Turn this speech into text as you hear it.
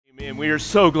And we are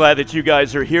so glad that you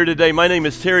guys are here today. My name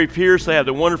is Terry Pierce. I have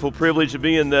the wonderful privilege of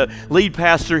being the lead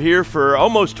pastor here for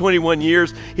almost 21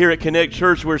 years here at Connect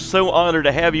Church. We're so honored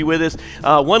to have you with us.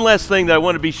 One last thing that I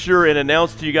want to be sure and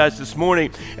announce to you guys this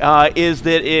morning is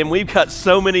that we've got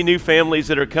so many new families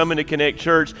that are coming to Connect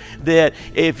Church that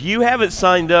if you haven't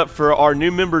signed up for our new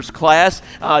members class,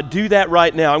 do that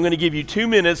right now. I'm going to give you 2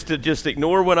 minutes to just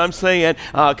ignore what I'm saying,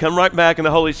 come right back in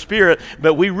the Holy Spirit,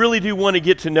 but we really do want to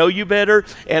get to know you better.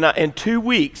 And in 2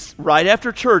 weeks, right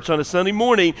after church on a Sunday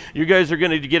morning, you guys are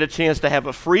going to get a chance to have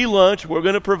a free lunch. We're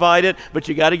going to provide it, but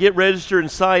you got to get registered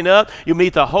and sign up. You'll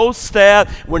meet the whole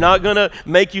staff. We're not going to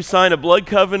make you sign a blood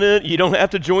covenant. You don't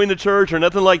have to join the church or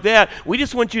nothing like that. We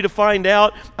just want you to find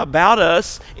out about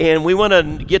us, and we want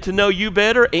to get to know you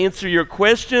better, answer your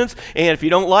questions, and if you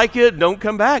don't like it, don't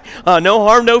come back. No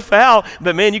harm, no foul,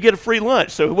 but man, you get a free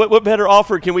lunch. So what better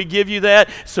offer can we give you that?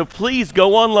 So please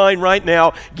go online right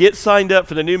now, get signed up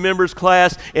for the new members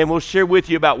class, and we'll share with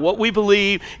you about what we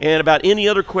believe and about any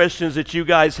other questions that you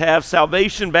guys have.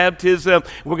 Salvation, baptism,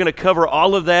 we're going to cover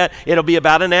all of that. It'll be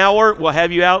about an hour. We'll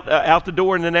have you out the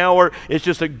door in an hour. It's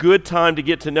just a good time to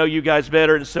get to know you guys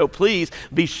better, and so please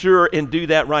be sure and do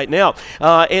that right now.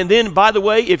 And then, by the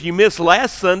way, if you missed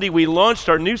last Sunday, we launched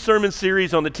our new sermon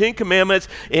series on the Ten Commandments,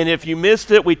 and if you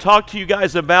missed it, we talked to you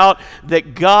guys about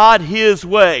that God, His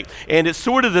way, and it's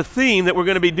sort of the theme that we're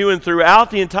going to be doing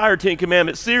throughout the entire Ten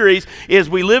Commandments series. Is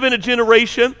we live in a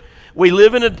generation, we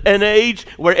live in an age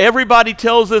where everybody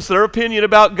tells us their opinion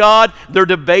about God. They're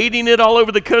debating it all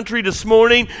over the country this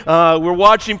morning. We're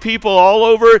watching people all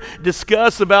over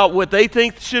discuss about what they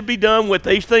think should be done, what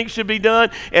they think should be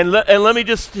done. And let me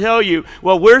just tell you,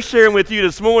 what we're sharing with you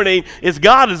this morning is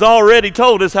God has already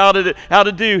told us how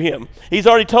to do Him. He's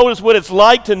already told us what it's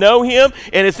like to know Him,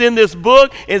 and it's in this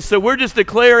book. And so we're just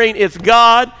declaring it's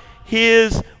God,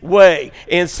 His way.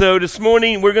 And so this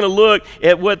morning we're going to look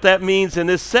at what that means in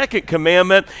this second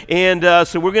commandment, and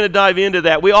so we're going to dive into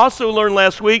that. We also learned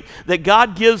last week that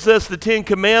God gives us the Ten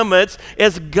Commandments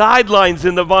as guidelines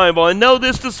in the Bible. And know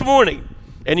this morning,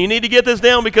 and you need to get this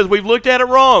down because we've looked at it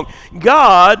wrong.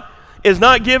 God is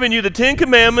not giving you the Ten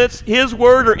Commandments, His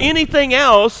word, or anything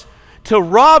else to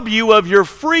rob you of your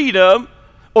freedom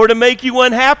or to make you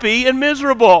unhappy and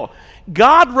miserable.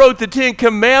 God wrote the Ten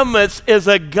Commandments as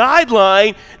a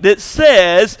guideline that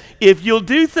says, if you'll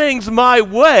do things my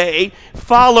way,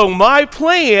 follow my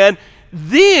plan,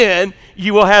 then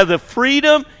you will have the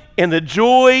freedom and the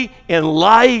joy and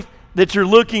life that you're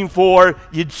looking for.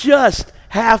 You just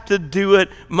have to do it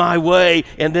my way,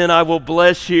 and then I will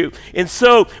bless you. And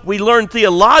so we learned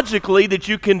theologically that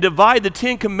you can divide the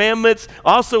Ten Commandments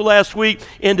also last week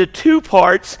into 2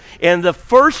 parts, and the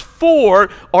first 4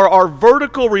 are our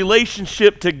vertical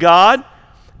relationship to God,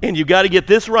 and you got to get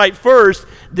this right first.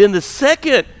 Then the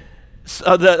second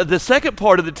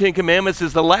part of the Ten Commandments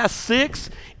is the last 6,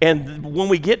 and when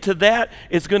we get to that,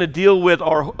 it's going to deal with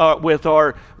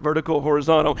our vertical,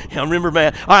 horizontal. I remember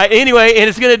math. All right, anyway, and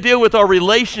it's going to deal with our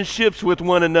relationships with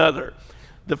one another.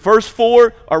 The first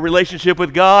 4 are relationship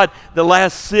with God. The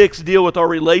last 6 deal with our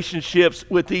relationships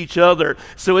with each other.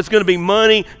 So it's going to be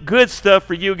money, good stuff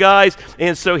for you guys.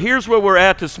 And so here's where we're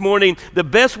at this morning. The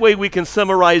best way we can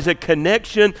summarize a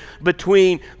connection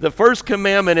between the first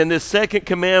commandment and this second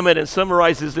commandment and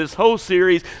summarizes this whole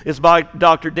series is by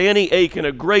Dr. Danny Akin,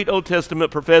 a great Old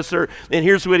Testament professor. And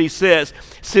here's what he says.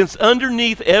 Since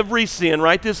underneath every sin,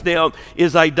 write this down,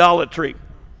 is idolatry.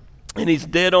 And he's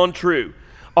dead on true.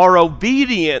 Our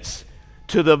obedience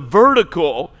to the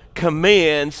vertical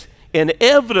commands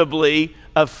inevitably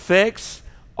affects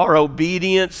our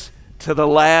obedience to the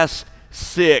last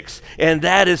 6. And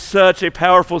that is such a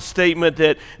powerful statement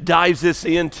that dives us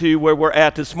into where we're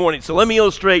at this morning. So let me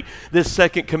illustrate this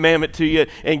second commandment to you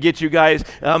and get you guys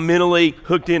mentally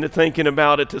hooked into thinking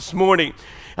about it this morning.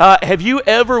 Have you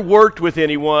ever worked with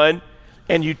anyone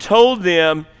and you told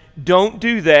them, don't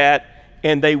do that,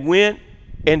 and they went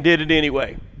and did it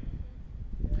anyway?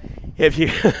 Have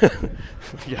you,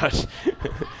 gosh,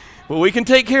 well, we can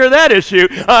take care of that issue.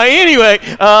 Anyway,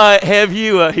 have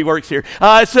you, he works here.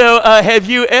 Have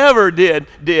you ever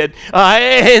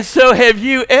and so have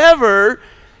you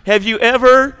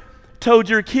ever told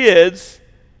your kids,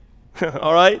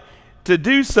 all right, to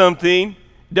do something,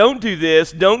 don't do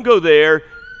this, don't go there,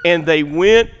 and they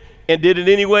went and did it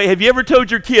anyway? Have you ever told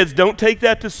your kids, don't take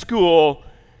that to school,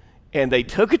 and they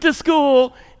took it to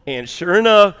school, and sure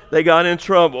enough, they got in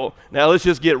trouble? Now, let's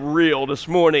just get real this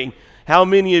morning. How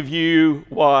many of you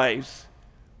wives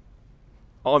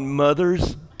on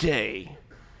Mother's Day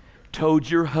told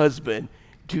your husband,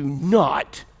 do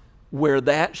not wear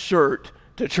that shirt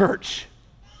to church?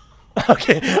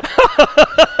 Okay.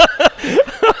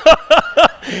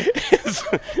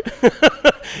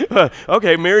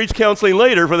 Okay, marriage counseling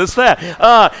later for this,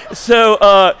 that.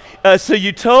 So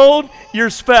you told your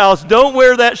spouse, don't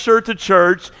wear that shirt to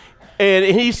church, and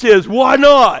he says, why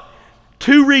not?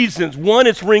 2 reasons. 1,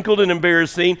 it's wrinkled and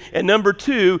embarrassing. And number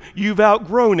 2, you've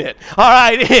outgrown it. All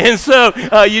right. And so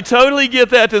you totally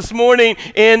get that this morning.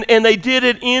 And they did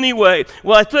it anyway.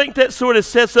 Well, I think that sort of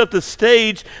sets up the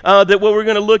stage that what we're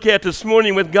going to look at this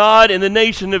morning with God and the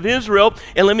nation of Israel.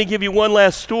 And let me give you one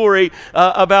last story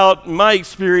about my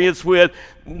experience with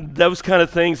those kind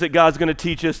of things that God's going to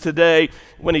teach us today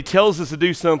when he tells us to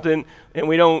do something and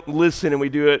we don't listen and we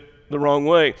do it the wrong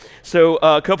way. So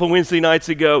a couple Wednesday nights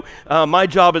ago, my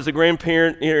job as a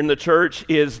grandparent here in the church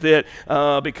is that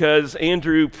because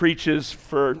Andrew preaches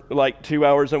for like 2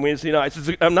 hours on Wednesday nights,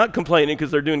 I'm not complaining because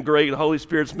they're doing great. The Holy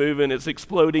Spirit's moving, it's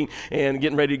exploding and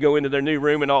getting ready to go into their new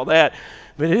room and all that.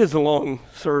 But it is a long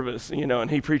service,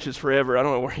 and he preaches forever. I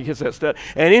don't know where he gets that stuff.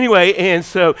 And anyway,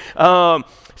 so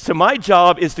my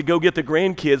job is to go get the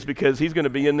grandkids because he's going to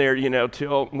be in there,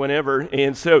 till whenever.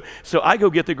 And so I go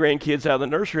get the grandkids out of the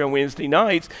nursery on Wednesday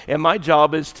nights, and my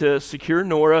job is to secure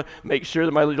Nora, make sure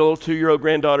that my little 2-year-old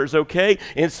granddaughter's okay.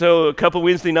 And so a couple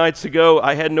Wednesday nights ago,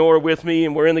 I had Nora with me,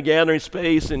 and we're in the gathering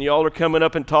space, and y'all are coming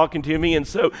up and talking to me. And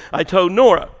so I told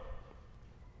Nora,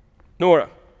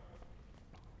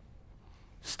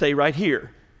 stay right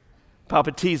here.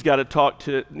 Papa T's got to talk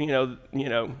to,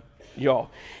 y'all.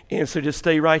 And so just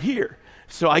stay right here.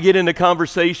 So I get into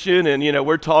conversation and,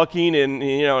 we're talking and,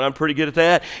 and I'm pretty good at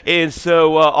that. And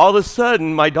so all of a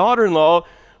sudden, my daughter-in-law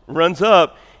runs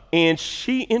up and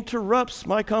she interrupts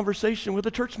my conversation with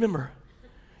a church member.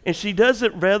 And she does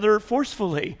it rather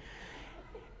forcefully.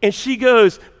 And she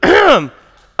goes,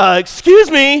 excuse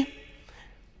me,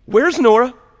 where's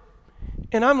Nora?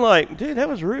 And I'm like, dude, that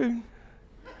was rude.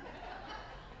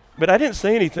 But I didn't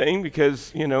say anything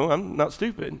because, I'm not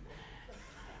stupid.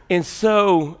 And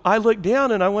so I look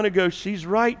down and I want to go, she's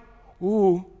right.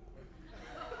 Ooh.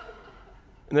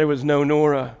 And there was no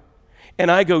Nora.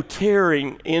 And I go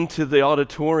tearing into the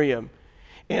auditorium.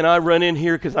 And I run in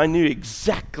here because I knew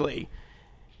exactly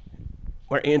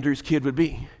where Andrew's kid would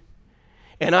be.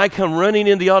 And I come running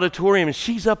in the auditorium and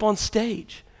she's up on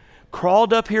stage,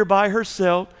 crawled up here by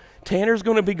herself. Tanner's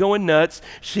going to be going nuts.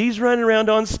 She's running around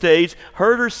on stage,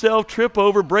 hurt herself, trip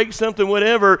over, break something,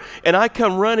 whatever, and I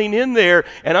come running in there,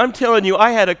 and I'm telling you, I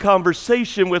had a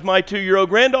conversation with my 2-year-old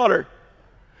granddaughter,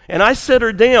 and I set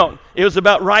her down. It was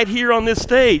about right here on this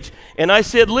stage, and I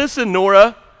said, listen,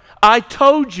 Nora, I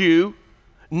told you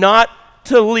not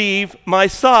to leave my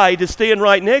side, to stand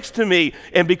right next to me,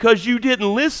 and because you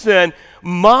didn't listen,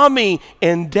 Mommy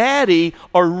and Daddy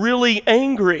are really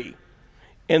angry.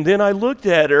 And then I looked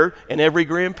at her, and every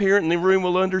grandparent in the room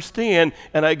will understand,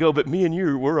 and I go, but me and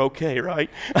you, we're okay, right?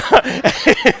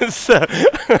 and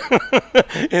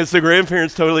so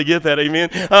grandparents totally get that, amen?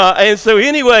 And so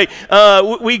anyway,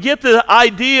 we get the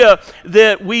idea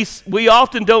that we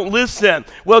often don't listen.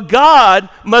 Well, God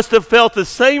must have felt the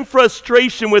same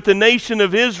frustration with the nation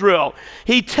of Israel.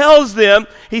 He tells them,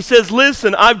 he says,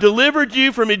 listen, I've delivered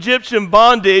you from Egyptian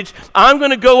bondage. I'm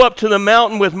going to go up to the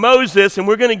mountain with Moses, and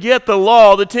we're going to get the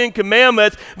law, the 10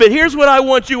 Commandments, but here's what I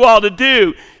want you all to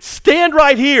do. Stand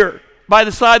right here by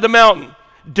the side of the mountain.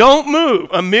 Don't move.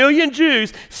 1 million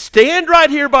Jews, stand right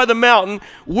here by the mountain.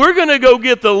 We're going to go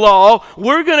get the law.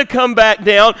 We're going to come back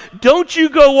down. Don't you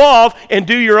go off and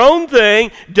do your own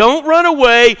thing. Don't run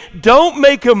away. Don't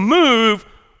make a move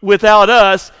without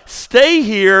us. Stay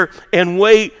here and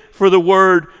wait for the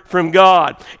word from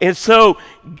God. And so,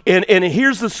 and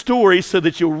here's the story so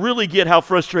that you'll really get how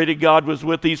frustrated God was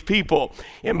with these people.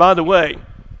 And by the way,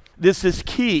 this is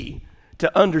key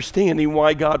to understanding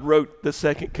why God wrote the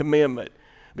 2nd commandment.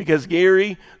 Because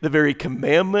Gary, the very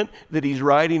commandment that he's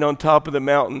writing on top of the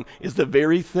mountain is the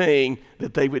very thing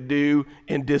that they would do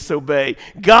and disobey.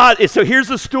 God, so here's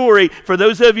the story. For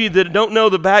those of you that don't know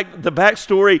the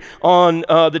backstory on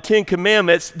the 10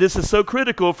 Commandments, this is so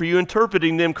critical for you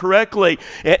interpreting them correctly.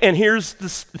 And here's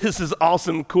this is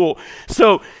awesome, cool.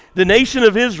 So the nation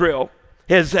of Israel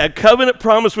has a covenant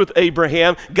promise with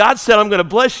Abraham. God said, I'm going to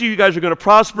bless you. You guys are going to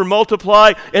prosper,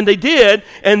 multiply. And they did.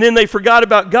 And then they forgot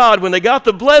about God. When they got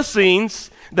the blessings,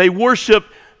 they worshiped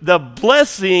the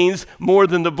blessings more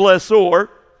than the blessor.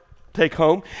 Take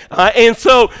home. And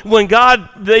so when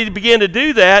they began to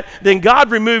do that, then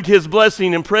God removed his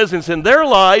blessing and presence in their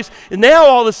lives. And now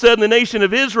all of a sudden the nation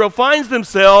of Israel finds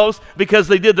themselves, because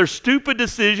they did their stupid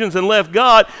decisions and left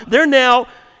God, they're now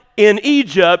in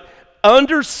Egypt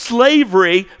under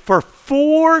slavery for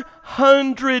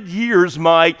 400 years,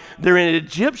 Mike. They're in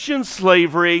Egyptian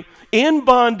slavery, in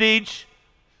bondage.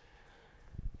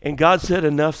 And God said,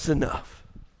 enough's enough.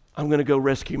 I'm going to go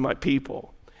rescue my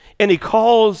people. and he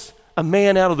calls a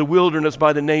man out of the wilderness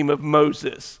by the name of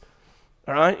Moses.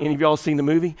 All right, any of y'all seen the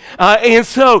movie? And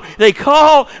so they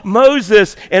call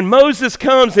Moses, and Moses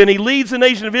comes and he leads the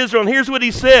nation of Israel. And here's what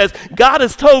he says: God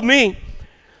has told me,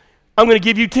 I'm going to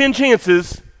give you 10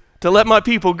 chances to let my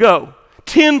people go.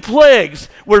 10 plagues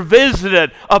were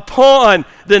visited upon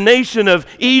the nation of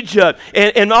Egypt.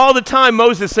 And all the time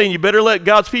Moses saying, you better let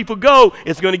God's people go.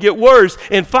 It's going to get worse.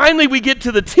 And finally we get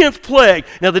to the 10th plague.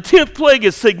 Now the 10th plague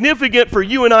is significant for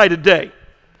you and I today.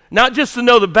 Not just to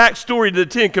know the backstory to the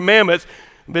 10 Commandments,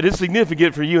 but it's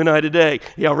significant for you and I today.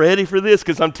 Y'all ready for this?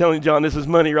 Because I'm telling John, this is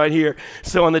money right here.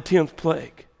 So on the 10th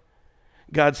plague,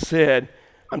 God said,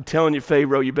 I'm telling you,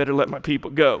 Pharaoh, you better let my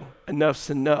people go. Enough's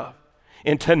enough.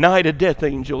 And tonight a death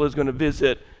angel is going to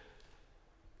visit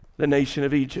the nation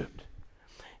of Egypt.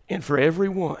 And for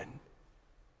everyone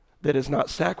that has not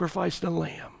sacrificed a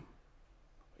lamb,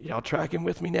 y'all tracking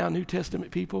with me now, New Testament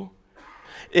people?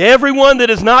 Everyone that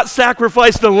has not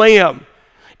sacrificed a lamb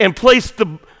and placed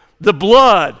the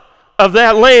blood of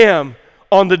that lamb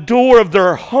on the door of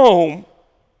their home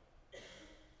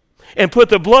and put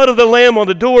the blood of the lamb on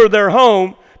the door of their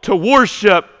home to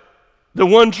worship the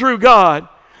one true God,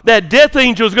 that death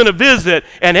angel is going to visit,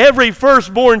 and every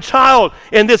firstborn child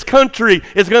in this country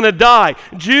is going to die.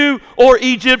 Jew or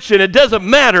Egyptian, it doesn't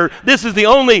matter. This is the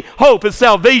only hope of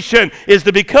salvation, is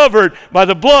to be covered by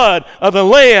the blood of the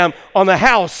Lamb on the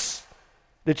house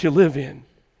that you live in.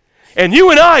 And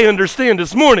you and I understand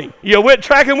this morning. You went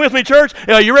tracking with me, church?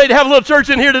 You ready to have a little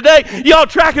church in here today? Y'all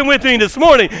tracking with me this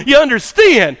morning. You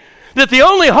understand that the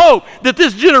only hope that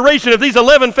this generation of these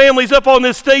 11 families up on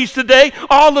this stage today,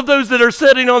 all of those that are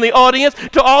sitting on the audience,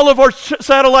 to all of our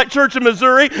satellite church in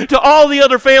Missouri, to all the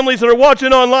other families that are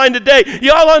watching online today,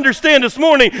 y'all understand this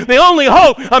morning the only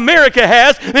hope America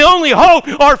has, the only hope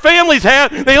our families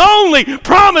have, the only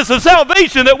promise of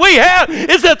salvation that we have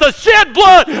is that the shed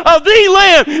blood of the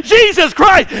Lamb, Jesus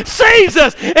Christ, saves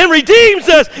us and redeems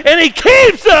us, and he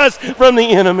keeps us from the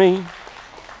enemy.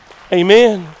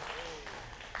 Amen.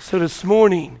 So this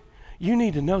morning, you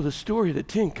need to know the story of the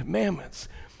 10 Commandments.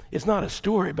 It's not a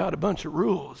story about a bunch of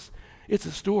rules. It's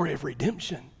a story of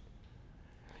redemption.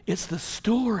 It's the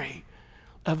story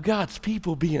of God's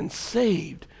people being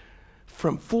saved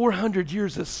from 400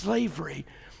 years of slavery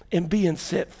and being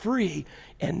set free.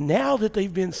 And now that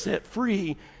they've been set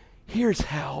free, here's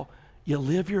how you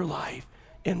live your life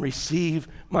and receive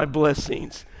my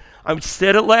blessings. I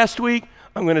said it last week.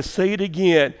 I'm going to say it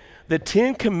again. The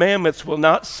 10 Commandments will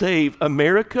not save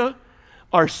America,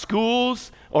 our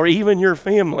schools, or even your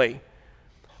family.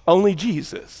 Only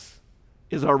Jesus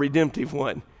is our redemptive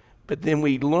one. But then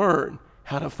we learn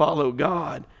how to follow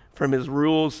God from his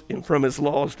rules and from his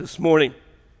laws this morning.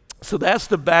 So that's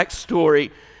the backstory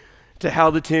to how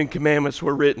the 10 Commandments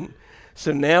were written.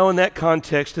 So now in that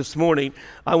context this morning,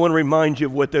 I want to remind you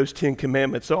of what those 10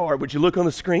 Commandments are. Would you look on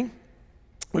the screen?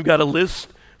 We've got a list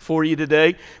for you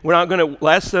today. We're not going to,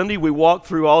 last Sunday we walked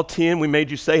through all 10. We made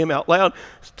you say them out loud.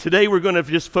 Today we're going to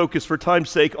just focus for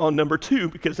time's sake on number 2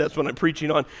 because that's what I'm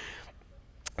preaching on.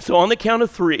 So on the count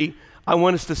of 3, I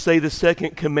want us to say the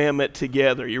second commandment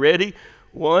together. You ready?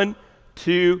 1,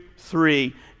 2,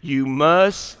 3. You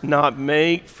must not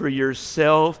make for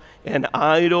yourself an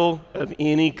idol of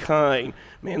any kind.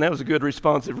 Man, that was a good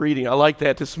responsive reading. I like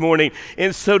that this morning.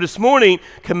 And so this morning,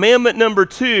 commandment number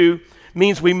 2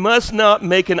 means we must not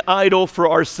make an idol for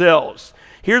ourselves.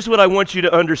 Here's what I want you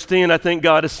to understand I think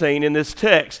God is saying in this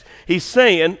text. He's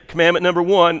saying, commandment number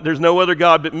 1, there's no other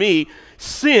God but me.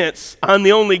 Since I'm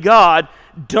the only God,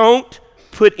 don't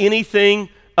put anything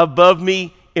above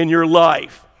me in your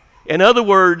life. In other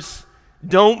words,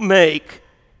 don't make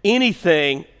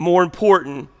anything more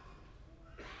important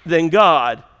than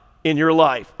God in your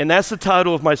life. And that's the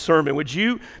title of my sermon. Would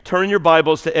you turn your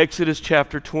Bibles to Exodus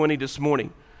chapter 20 this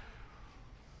morning?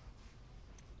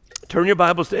 Turn your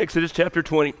Bibles to Exodus chapter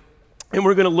 20, and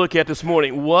we're going to look at this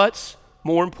morning, what's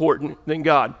more important than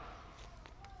God?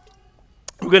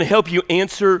 We're going to help you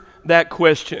answer that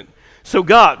question. So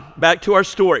God, back to our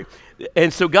story.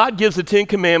 And so God gives the 10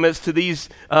 Commandments to these,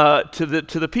 to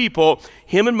the people.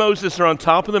 Him and Moses are on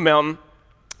top of the mountain.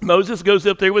 Moses goes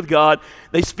up there with God.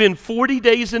 They spend 40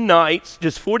 days and nights,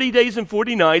 just 40 days and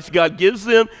 40 nights. God gives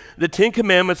them the 10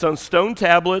 Commandments on stone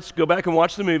tablets. Go back and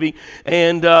watch the movie.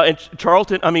 And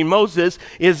Moses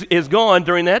is gone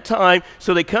during that time.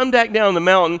 So they come back down the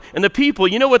mountain. And the people,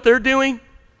 you know what they're doing?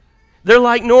 They're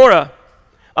like Noah.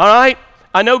 All right?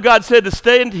 I know God said to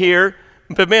stand here,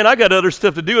 but man, I got other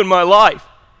stuff to do in my life.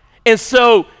 And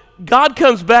so God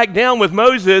comes back down with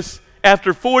Moses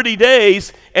after 40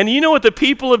 days, and you know what the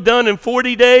people have done in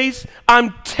 40 days?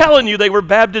 I'm telling you, they were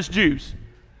Baptist Jews.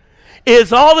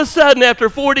 is all of a sudden after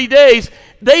 40 days,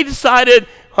 they decided,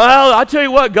 well, I tell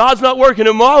you what, God's not working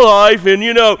in my life, and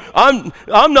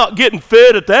I'm not getting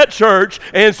fed at that church,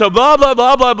 and so blah, blah,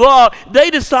 blah, blah, blah. They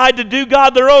decide to do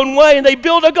God their own way, and they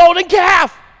build a golden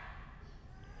calf.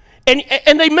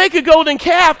 And they make a golden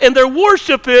calf, and they're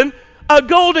worshiping a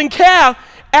golden calf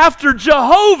after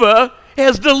Jehovah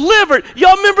has delivered.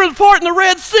 Y'all remember the part in the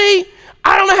Red Sea?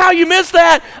 I don't know how you missed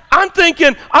that. I'm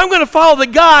thinking, I'm going to follow the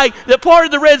guy that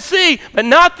parted the Red Sea, but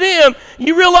not them.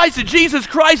 You realize that Jesus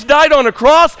Christ died on a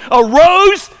cross,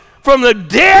 arose from the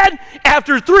dead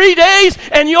after 3 days,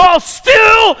 and y'all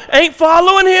still ain't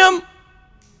following him?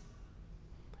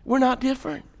 We're not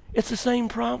different. It's the same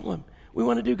problem. We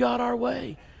want to do God our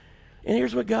way. And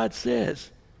here's what God says.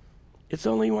 It's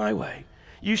only my way.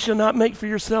 You shall not make for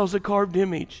yourselves a carved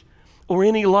image or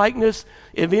any likeness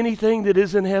of anything that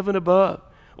is in heaven above,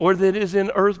 or that is in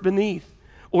earth beneath,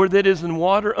 or that is in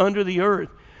water under the earth.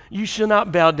 You shall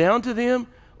not bow down to them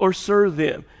or serve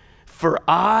them. For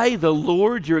I, the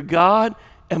Lord your God,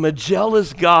 am a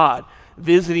jealous God,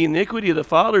 visiting iniquity of the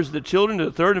fathers of the children to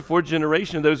the third and fourth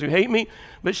generation of those who hate me,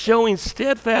 but showing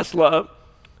steadfast love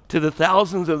to the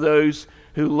thousands of those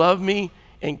who love me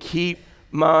and keep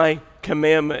my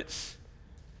commandments.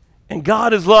 And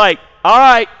God is like, all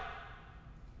right,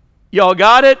 y'all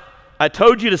got it? I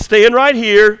told you to stand right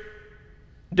here.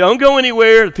 Don't go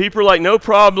anywhere. The people are like, no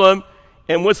problem.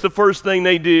 And what's the first thing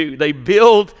they do? They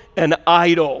build an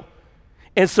idol.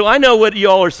 And so I know what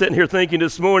y'all are sitting here thinking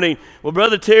this morning. Well,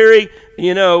 Brother Terry,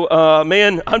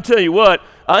 man, I'm telling you what,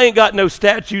 I ain't got no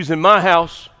statues in my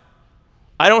house.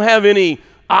 I don't have any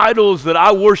idols that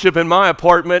I worship in my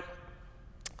apartment.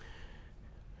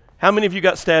 How many of you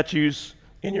got statues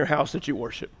in your house that you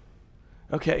worship?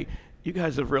 Okay, you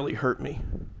guys have really hurt me.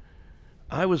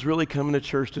 I was really coming to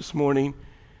church this morning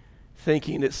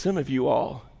thinking that some of you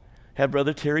all have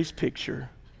Brother Terry's picture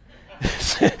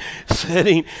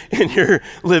sitting in your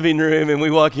living room, and we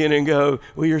walk in and go,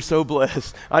 well, you're so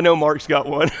blessed. I know Mark's got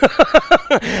one.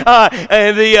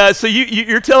 So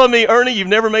you're telling me, Ernie, you've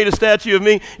never made a statue of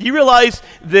me? You realize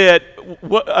that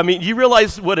you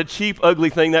realize what a cheap,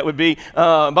 ugly thing that would be.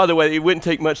 By the way, it wouldn't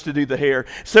take much to do the hair.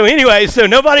 So anyway, so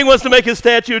nobody wants to make a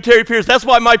statue of Terry Pierce. That's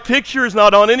why my picture is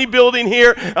not on any building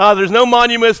here. There's no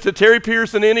monuments to Terry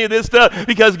Pierce and any of this stuff,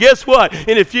 because guess what?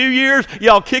 In a few years,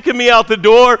 y'all kicking me out the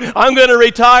door. I'm going to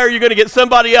retire. You're going to get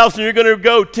somebody else, and you're going to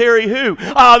go, Terry who?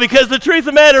 Because the truth of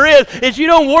the matter is you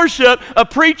don't worship a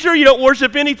preacher. You don't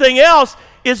worship anything else.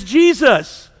 It's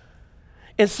Jesus.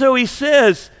 And so he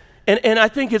says, and I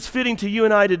think it's fitting to you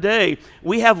and I today,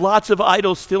 we have lots of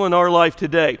idols still in our life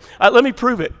today. Let me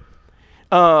prove it.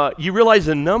 You realize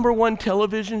the number one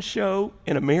television show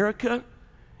in America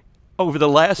over the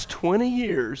last 20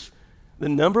 years, the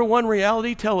number one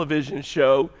reality television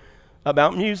show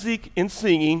about music and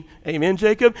singing, amen,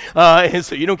 Jacob? And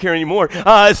so you don't care anymore.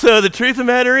 So the truth of the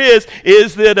matter is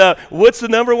that what's the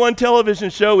number one television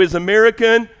show is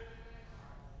American.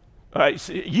 All right,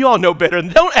 so you all know better.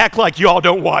 Don't act like you all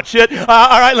don't watch it. All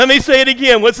right, let me say it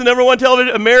again. What's the number one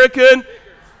television? American?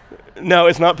 No,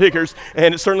 it's not Pickers,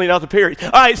 and it's certainly not the Perrys.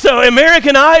 All right, so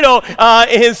American Idol,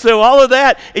 and so all of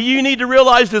that, you need to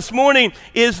realize this morning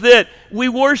is that we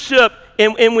worship.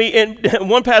 And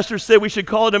one pastor said we should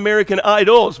call it American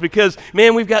Idols because,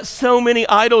 man, we've got so many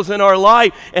idols in our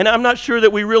life, and I'm not sure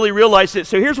that we really realize it.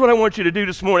 So here's what I want you to do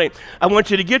this morning. I want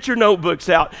you to get your notebooks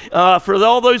out. For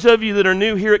all those of you that are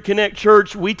new here at Connect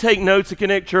Church, we take notes at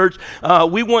Connect Church.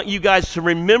 We want you guys to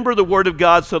remember the Word of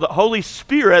God so the Holy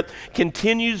Spirit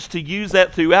continues to use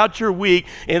that throughout your week,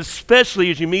 and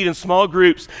especially as you meet in small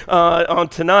groups on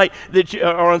tonight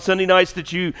or on Sunday nights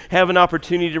that you have an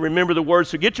opportunity to remember the Word.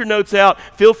 So get your notes out.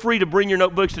 Feel free to bring your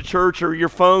notebooks to church or your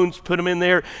phones, put them in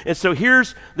there. And so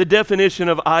here's the definition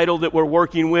of idol that we're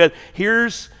working with.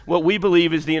 Here's what we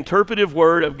believe is the interpretive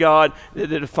word of God that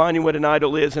defining what an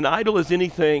idol is. An idol is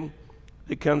anything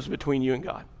that comes between you and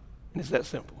God. And it's that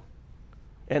simple.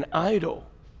 An idol,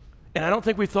 and I don't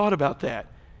think we thought about that,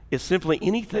 is simply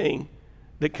anything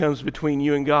that comes between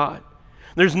you and God.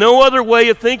 There's no other way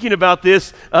of thinking about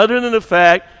this other than the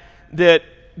fact that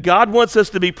God wants us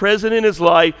to be present in his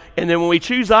life, and then when we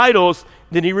choose idols,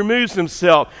 then he removes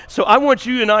himself. So I want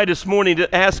you and I this morning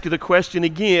to ask the question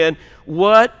again,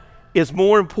 what is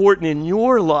more important in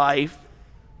your life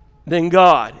than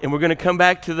God? And we're going to come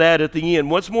back to that at the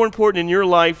end. What's more important in your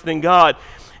life than God?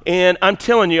 And I'm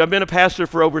telling you, I've been a pastor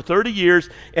for over 30 years,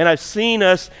 and I've seen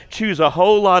us choose a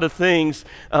whole lot of things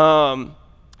in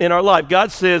our life.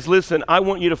 God says, listen, I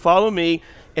want you to follow me.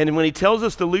 And when he tells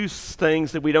us to lose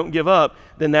things that we don't give up,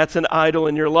 then that's an idol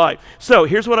in your life. So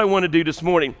here's what I want to do this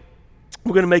morning.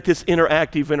 We're going to make this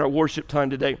interactive in our worship time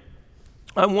today.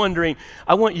 I'm wondering,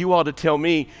 I want you all to tell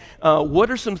me, what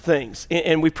are some things,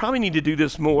 and we probably need to do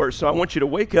this more, so I want you to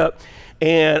wake up,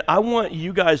 and I want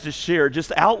you guys to share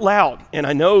just out loud, and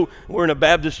I know we're in a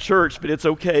Baptist church, but it's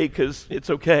okay, because it's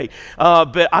okay,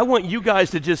 but I want you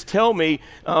guys to just tell me,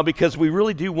 because we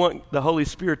really do want the Holy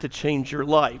Spirit to change your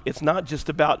life. It's not just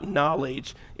about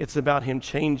knowledge, it's about Him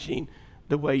changing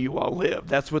the way you all live.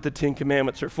 That's what the 10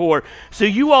 Commandments are for. So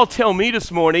you all tell me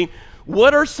this morning,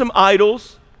 what are some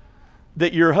idols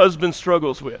that your husband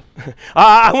struggles with?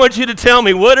 I want you to tell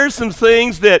me, what are some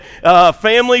things that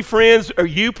family, friends, or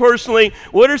you personally,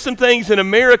 what are some things in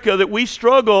America that we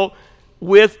struggle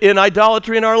with in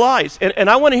idolatry in our lives? And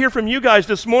I want to hear from you guys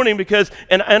this morning because,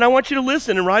 and I want you to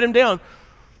listen and write them down.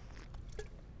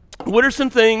 What are some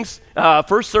things,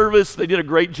 first service, they did a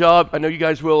great job. I know you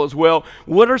guys will as well.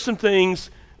 What are some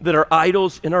things that are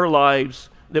idols in our lives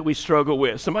that we struggle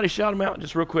with? Somebody shout them out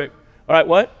just real quick. All right,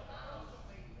 what?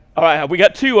 All right, we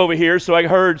got 2 over here. So I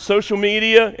heard social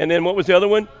media, and then what was the other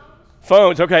one?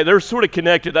 Phones. Okay, they're sort of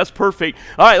connected. That's perfect.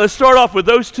 All right, let's start off with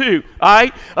those 2. All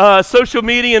right, social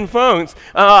media and phones.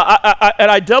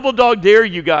 And I double dog dare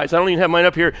you guys. I don't even have mine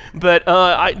up here, but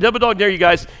I double dog dare you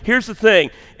guys. Here's the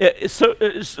thing. So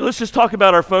let's just talk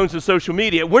about our phones and social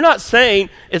media. We're not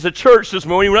saying, as a church this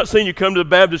morning, we're not saying you come to the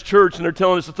Baptist church and they're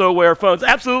telling us to throw away our phones.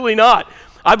 Absolutely not.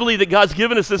 I believe that God's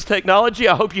given us this technology.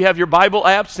 I hope you have your Bible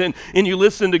apps and you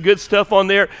listen to good stuff on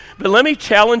there. But let me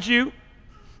challenge you,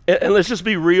 and let's just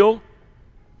be real.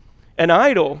 An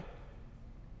idol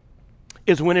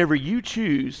is whenever you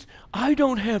choose, I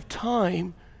don't have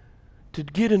time to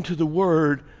get into the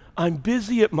Word. I'm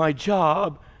busy at my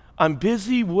job. I'm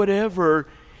busy whatever.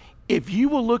 If you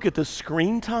will look at the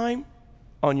screen time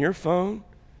on your phone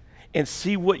and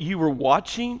see what you were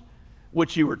watching,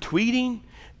 what you were tweeting,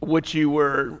 what you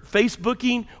were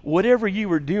Facebooking, whatever you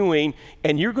were doing,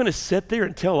 and you're going to sit there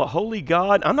and tell a holy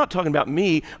God, I'm not talking about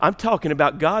me, I'm talking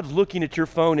about God's looking at your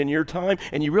phone in your time,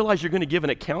 and you realize you're going to give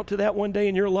an account to that one day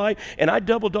in your life, and I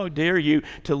double dog dare you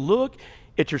to look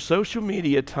at your social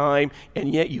media time,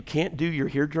 and yet you can't do your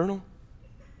Here journal?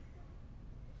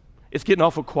 It's getting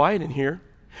awful quiet in here.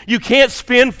 You can't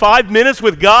spend 5 minutes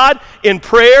with God in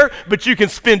prayer, but you can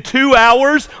spend 2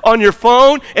 hours on your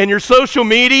phone and your social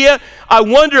media. I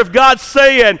wonder if God's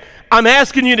saying, I'm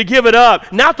asking you to give it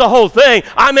up. Not the whole thing.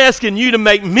 I'm asking you to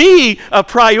make me a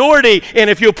priority. And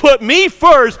if you'll put me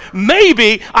first,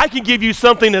 maybe I can give you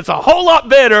something that's a whole lot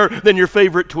better than your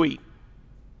favorite tweet.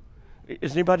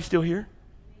 Is anybody still here?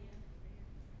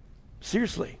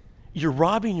 Seriously, you're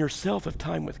robbing yourself of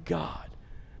time with God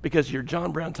because you're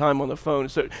John Brown time on the phone.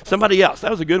 So somebody else.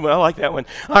 That was a good one. I like that one.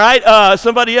 All right,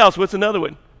 somebody else. What's another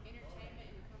one?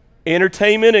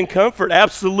 Entertainment and comfort.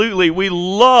 Absolutely. We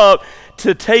love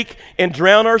to take and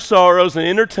drown our sorrows in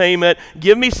entertainment.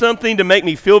 Give me something to make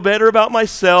me feel better about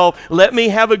myself. Let me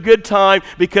have a good time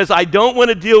because I don't want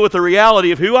to deal with the reality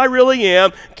of who I really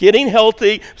am, getting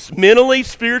healthy, mentally,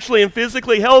 spiritually, and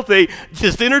physically healthy.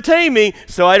 Just entertain me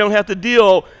so I don't have to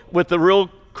deal with the real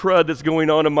crud that's going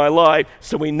on in my life.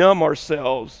 So we numb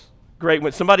ourselves. Great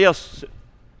one. Somebody else.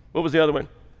 What was the other one?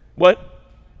 What?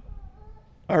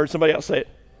 I heard somebody else say it.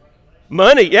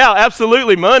 Money, yeah,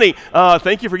 absolutely, money.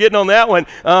 Thank you for getting on that one.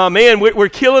 Man, we're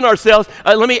killing ourselves.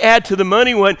 Let me add to the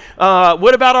money one.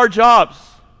 What about our jobs?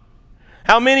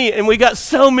 How many, and we got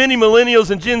so many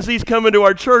millennials and Gen Zs coming to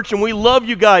our church, and we love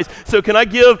you guys. So can I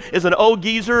give, as an old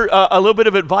geezer, a little bit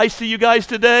of advice to you guys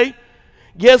today?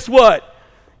 Guess what?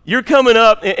 You're coming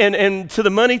up, and to the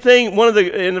money thing,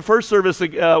 in the first service,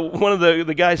 one of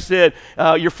the guys said,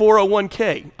 your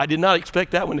 401k. I did not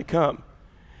expect that one to come.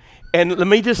 And let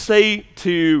me just say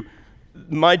to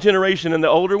my generation and the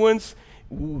older ones,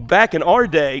 back in our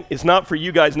day, it's not for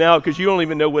you guys now because you don't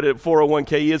even know what a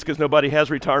 401k is because nobody has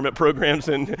retirement programs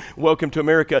and welcome to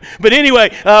America. But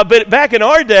anyway, but back in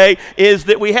our day is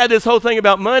that we had this whole thing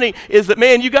about money is that,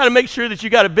 man, you got to make sure that you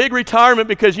got a big retirement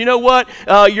because you know what?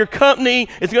 Your company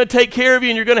is going to take care of you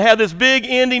and you're going to have this big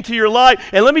ending to your life.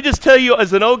 And let me just tell you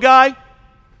as an old guy,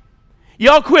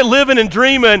 y'all quit living and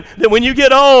dreaming that when you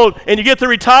get old and you get to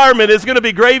retirement, it's going to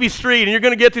be gravy street and you're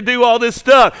going to get to do all this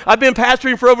stuff. I've been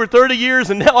pastoring for over 30 years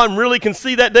and now I really can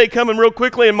see that day coming real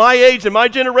quickly in my age and my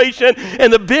generation.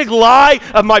 And the big lie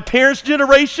of my parents'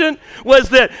 generation was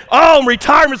that,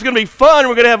 retirement's going to be fun.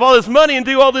 We're going to have all this money and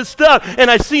do all this stuff.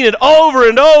 And I've seen it over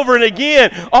and over and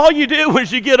again. All you do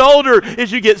as you get older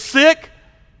is you get sick.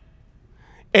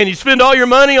 And you spend all your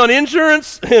money on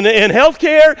insurance and health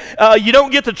care. You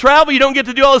don't get to travel. You don't get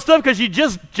to do all this stuff because you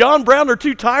just, John Brown, are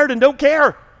too tired and don't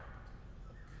care.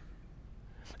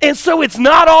 And so it's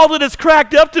not all that it's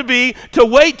cracked up to be to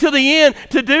wait till the end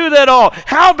to do that all.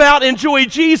 How about enjoy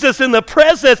Jesus in the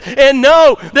presence and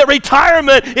know that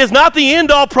retirement is not the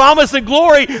end-all promise and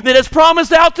glory that it's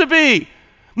promised out to be?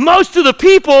 Most of the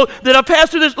people that I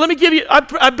pastored this, let me give you,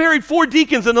 I buried 4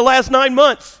 deacons in the last 9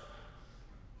 months.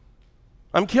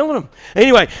 I'm killing them.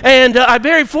 Anyway, and I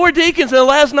buried 4 deacons in the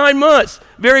last 9 months.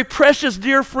 Very precious,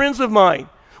 dear friends of mine.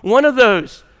 One of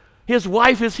those, his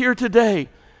wife is here today.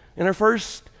 And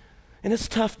it's a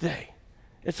tough day.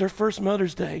 It's her first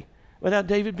Mother's Day without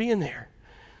David being there.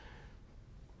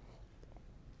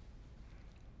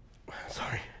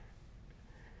 Sorry.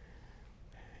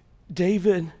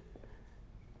 David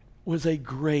was a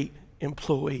great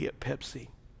employee at Pepsi.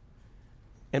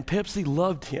 And Pepsi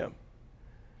loved him.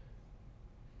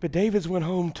 But David's went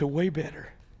home to way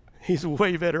better. He's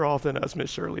way better off than us, Miss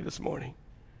Shirley, this morning.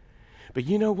 But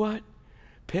you know what?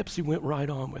 Pepsi went right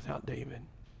on without David.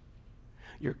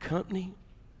 Your company,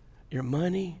 your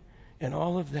money, and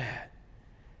all of that,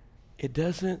 it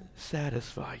doesn't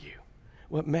satisfy you.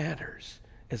 What matters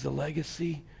is the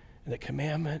legacy and the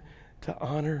commandment to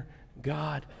honor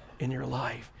God in your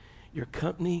life. Your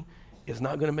company is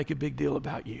not going to make a big deal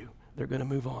about you. They're going to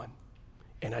move on.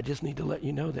 And I just need to let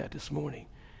you know that this morning.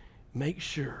 Make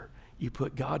sure you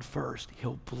put God first.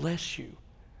 He'll bless you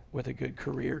with a good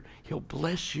career. He'll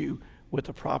bless you with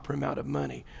the proper amount of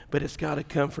money, but it's got to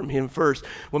come from him first.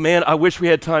 Well, man, I wish we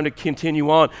had time to continue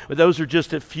on, but those are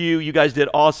just a few. You guys did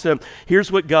awesome. Here's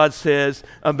what God says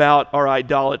about our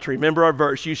idolatry. Remember our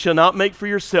verse, you shall not make for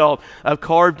yourself a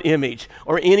carved image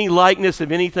or any likeness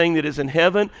of anything that is in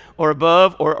heaven or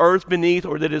above or earth beneath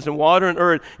or that is in water and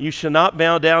earth. You shall not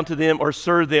bow down to them or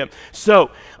serve them.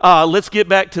 So let's get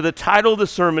back to the title of the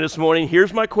sermon this morning.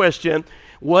 Here's my question.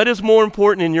 What is more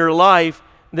important in your life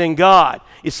than God?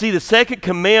 You see, the second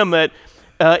commandment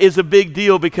is a big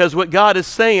deal because what God is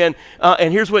saying,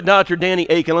 and here's what Dr. Danny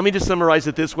Akin, let me just summarize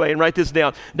it this way and write this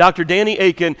down. Dr. Danny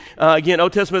Akin, again,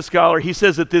 Old Testament scholar, he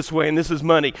says it this way, and this is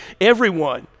money.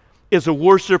 Everyone is a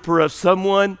worshiper of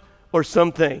someone or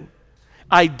something.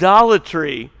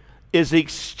 Idolatry is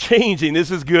exchanging,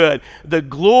 this is good, the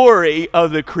glory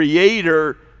of the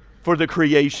Creator for the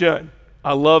creation.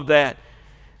 I love that.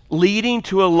 Leading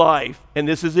to a life, and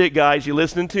this is it, guys, you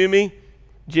listening to me?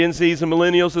 Gen Zs and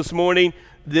millennials this morning,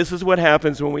 this is what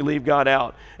happens when we leave God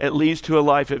out. It leads to a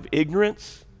life of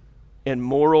ignorance and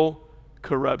moral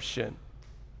corruption.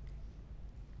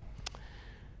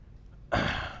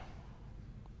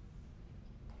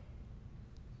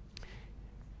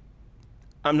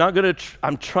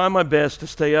 I'm trying my best to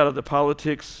stay out of the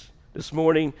politics this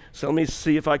morning, so let me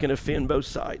see if I can offend both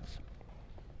sides.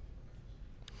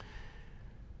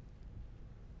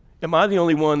 Am I the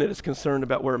only one that is concerned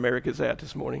about where America's at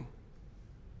this morning?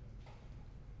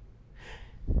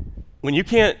 When you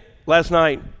can't, last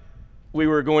night we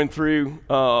were going through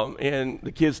and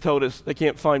the kids told us they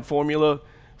can't find formula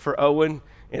for Owen,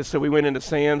 and so we went into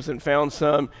Sam's and found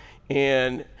some,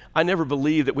 and I never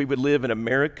believed that we would live in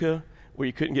America where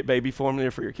you couldn't get baby formula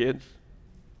for your kids.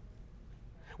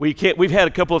 We've had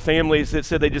a couple of families that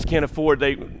said they just can't afford,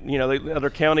 other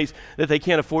counties, that they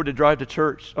can't afford to drive to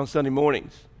church on Sunday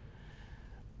mornings.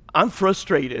 I'm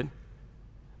frustrated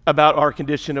about our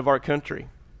condition of our country.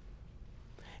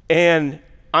 And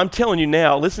I'm telling you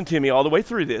now, listen to me all the way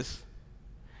through this.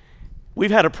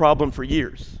 We've had a problem for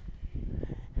years.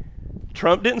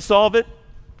 Trump didn't solve it.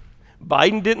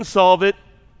 Biden didn't solve it.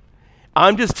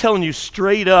 I'm just telling you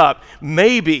straight up,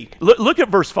 maybe. Look at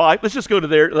verse 5. Let's just go to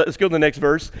there. Let's go to the next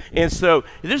verse. And so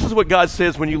this is what God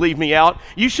says when you leave me out.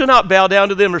 You shall not bow down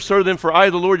to them or serve them, for I,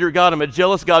 the Lord your God, am a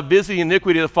jealous God, visiting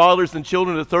iniquity of the fathers and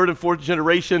children of the third and fourth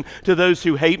generation to those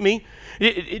who hate me.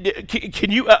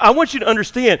 Can you? I want you to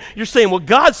understand. You're saying, well,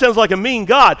 God sounds like a mean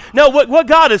God. No, what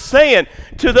God is saying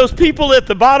to those people at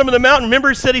the bottom of the mountain, remember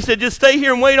he said, just stay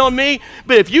here and wait on me.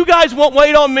 But if you guys won't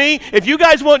wait on me, if you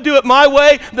guys won't do it my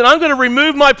way, then I'm going to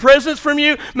remove my presence from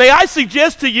you. May I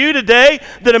suggest to you today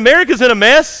that America's in a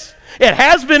mess? It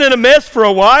has been in a mess for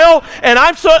a while, and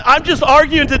I'm just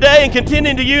arguing today and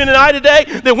contending to you and I today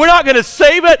that we're not going to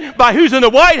save it by who's in the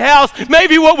White House.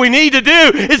 Maybe what we need to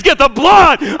do is get the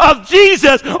blood of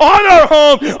Jesus on our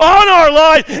home, on our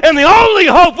life, and the only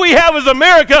hope we have as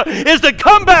America is to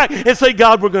come back and say,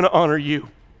 God, we're going to honor you.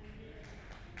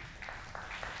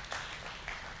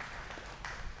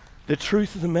 The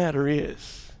truth of the matter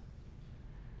is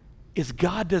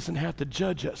God doesn't have to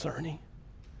judge us, Ernie.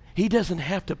 He doesn't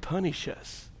have to punish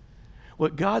us.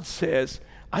 What God says,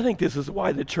 I think this is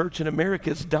why the church in America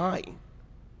is dying.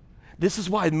 This is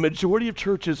why the majority of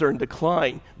churches are in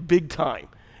decline, big time.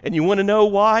 And you want to know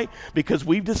why? Because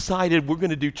we've decided we're going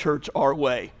to do church our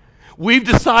way. We've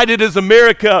decided as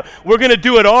America, we're going to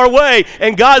do it our way.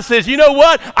 And God says, you know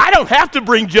what? I don't have to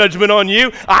bring judgment on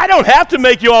you. I don't have to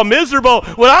make you all miserable.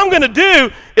 What I'm going to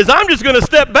do is I'm just going to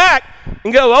step back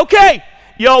and go, okay,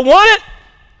 y'all want it?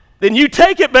 Then you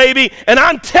take it, baby. And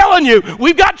I'm telling you,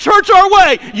 we've got church our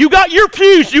way. You got your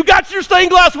pews. You got your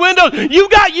stained glass windows. You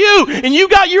got you, and you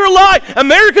got your life.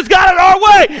 America's got it our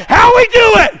way. How we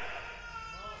doing?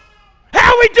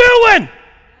 How we doing?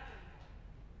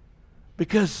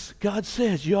 Because God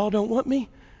says, y'all don't want me?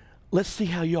 Let's see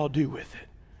how y'all do with it.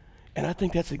 And I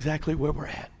think that's exactly where we're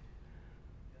at.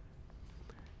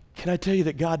 Can I tell you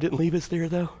that God didn't leave us there,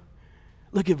 though?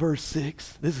 Look at verse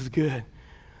 6. This is good.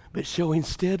 But showing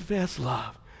steadfast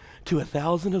love to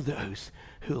 1,000 of those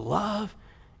who love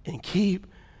and keep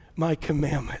my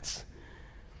commandments.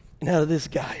 Now to this,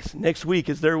 guys, next week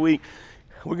is their week.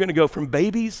 We're going to go from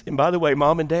babies, and by the way,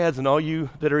 mom and dads and all you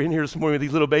that are in here this morning with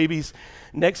these little babies,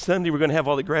 next Sunday we're going to have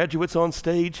all the graduates on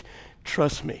stage.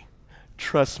 Trust me,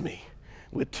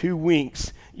 with 2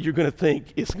 weeks, you're going to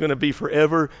think it's going to be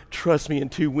forever. Trust me, in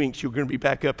 2 weeks, you're going to be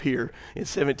back up here in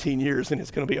 17 years, and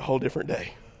it's going to be a whole different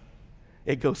day.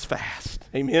 It goes fast.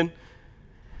 Amen?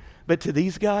 But to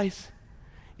these guys,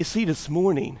 you see, this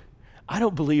morning, I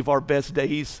don't believe our best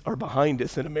days are behind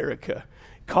us in America.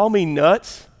 Call me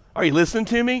nuts. Are you listening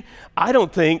to me? I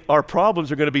don't think our problems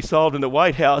are going to be solved in the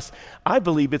White House. I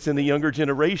believe it's in the younger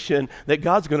generation that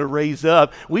God's going to raise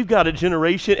up. We've got a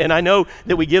generation, and I know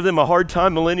that we give them a hard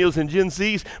time, millennials and Gen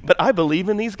Zs, but I believe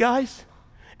in these guys.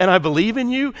 And I believe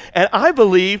in you, and I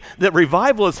believe that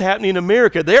revival is happening in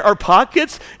America. There are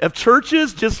pockets of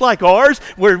churches just like ours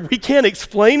where we can't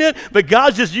explain it, but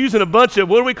God's just using a bunch of,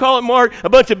 what do we call it, Mark? A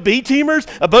bunch of B-teamers,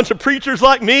 a bunch of preachers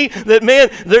like me that, man,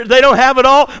 they don't have it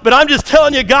all, but I'm just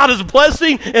telling you, God is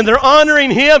blessing, and they're honoring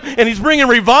Him, and He's bringing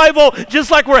revival just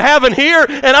like we're having here,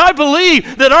 and I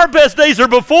believe that our best days are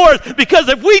before us, because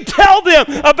if we tell them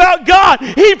about God,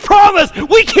 He promised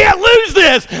we can't lose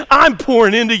this. I'm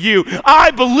pouring into you. I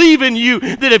believe in you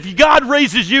that if God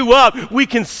raises you up, we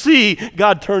can see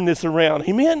God turn this around.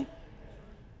 Amen?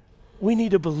 We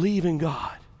need to believe in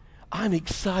God. I'm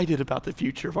excited about the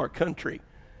future of our country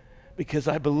because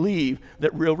I believe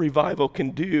that real revival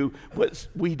can do what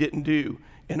we didn't do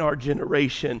in our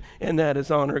generation, and that is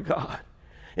honor God.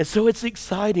 And so it's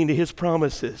exciting to His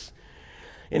promises.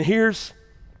 And here's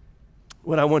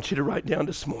what I want you to write down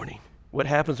this morning. What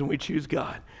happens when we choose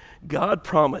God? God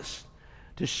promised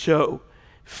to show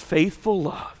faithful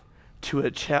love to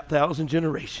 1,000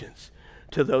 generations,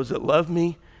 to those that love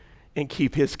me and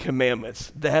keep His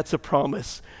commandments. That's a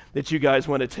promise that you guys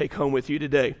want to take home with you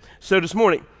today. So this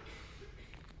morning,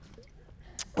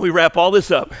 we wrap all this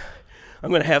up. I'm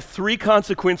going to have 3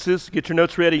 consequences, get your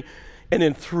notes ready, and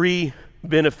then 3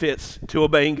 benefits to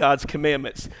obeying God's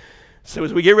commandments. So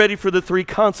as we get ready for the 3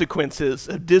 consequences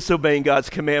of disobeying God's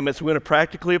commandments, we're going to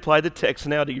practically apply the text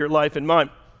now to your life and mine.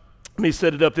 Let me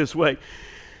set it up this way.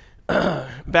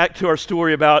 Back to our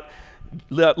story about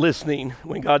listening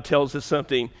when God tells us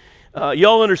something.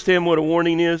 Y'all understand what a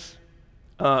warning is?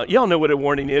 Y'all know what a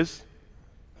warning is.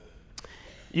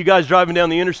 You guys driving down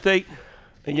the interstate,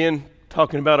 again,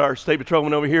 talking about our state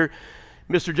patrolman over here,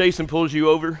 Mr. Jason pulls you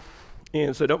over,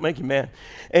 and so don't make him mad.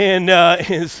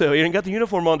 And so he ain't got the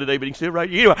uniform on today, but he can still right.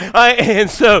 Anyway, and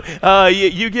so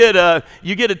you get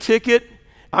a ticket.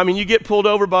 I mean, you get pulled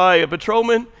over by a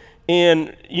patrolman,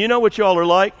 and you know what y'all are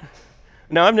like.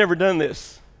 Now, I've never done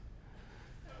this.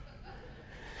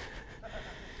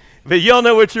 But y'all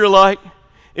know what you're like.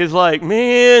 It's like,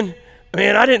 man,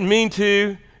 I didn't mean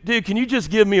to. Dude, can you just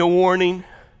give me a warning?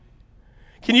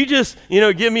 Can you just,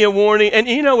 give me a warning? And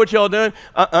you know what y'all done?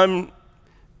 I'm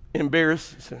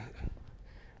embarrassed. So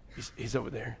he's over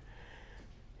there.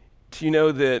 Do you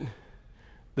know that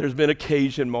there's been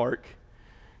occasion, Mark,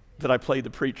 that I played the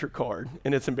preacher card,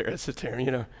 and it's embarrassing,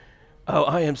 Taryn, Oh,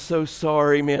 I am so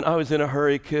sorry, man. I was in a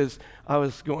hurry because I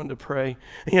was going to pray.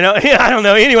 I don't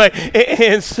know. Anyway,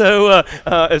 and so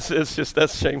it's just,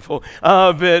 that's shameful.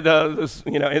 And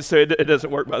so it doesn't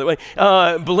work, by the way.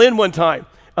 Belen one time,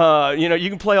 you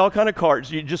can play all kind of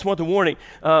cards. You just want the warning.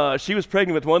 She was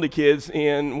pregnant with one of the kids,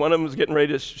 and one of them was getting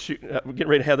ready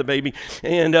to have the baby,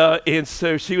 and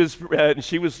so she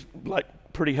was like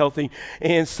pretty healthy,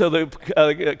 and so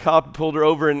the cop pulled her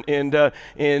over, and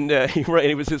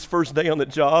it was his first day on the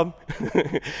job,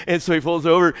 and so he pulls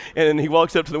over, and he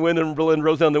walks up to the window, and Berlin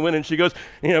rolls down the window, and she goes,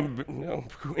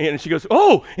 and she goes,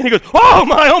 oh, and he goes, oh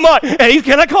my, and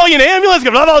can I call you an ambulance?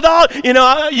 Blah, blah,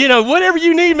 blah. Whatever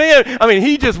you need, man. I mean,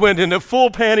 he just went into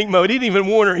full panic mode. He didn't even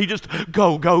warn her. He just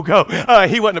go.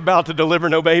 He wasn't about to deliver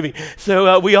no baby.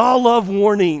 So we all love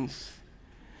warnings.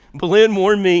 Belen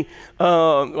warned me.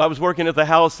 I was working at the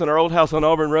house, in our old house on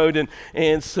Auburn Road,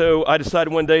 and so I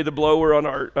decided one day the blower on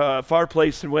our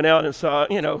fireplace and went out and saw,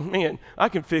 man, I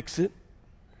can fix it.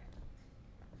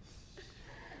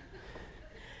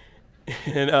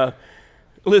 And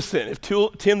listen, if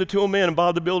Tim the tool man and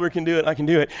Bob the builder can do it, I can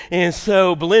do it. And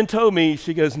so Belen told me,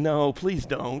 she goes, no, please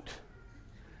don't.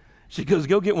 She goes,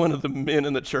 go get one of the men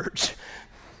in the church.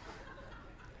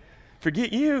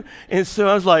 Forget you. And so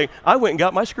I was like, I went and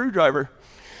got my screwdriver.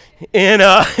 And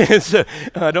so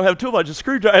I don't have a toolbox, just a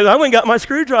screwdriver. I went and got my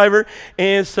screwdriver,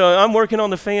 and so I'm working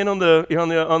on the fan on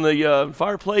the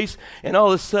fireplace, and all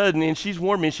of a sudden, and she's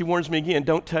warned me, and she warns me again,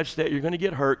 don't touch that, you're going to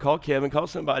get hurt, call Kevin, call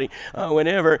somebody,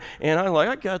 whenever. And I'm like,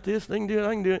 I got this, I can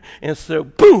do it. And so,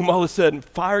 boom, all of a sudden,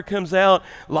 fire comes out,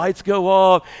 lights go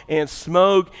off, and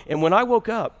smoke. And when I woke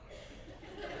up,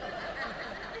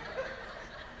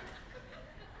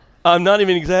 I'm not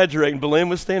even exaggerating. Belen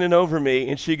was standing over me,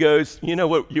 and she goes, you know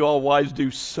what you all wives do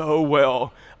so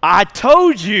well? I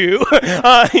told you,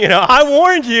 I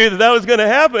warned you that was going to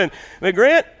happen. But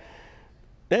Grant,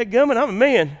 dadgummit, I'm a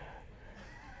man.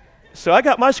 So I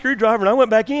got my screwdriver, and I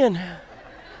went back in.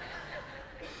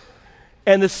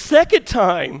 And the second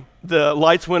time the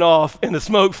lights went off and the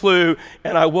smoke flew,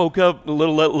 and I woke up a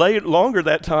little longer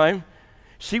that time,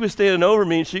 she was standing over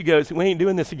me, and she goes, we ain't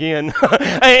doing this again.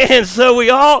 And so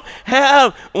we all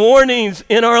have warnings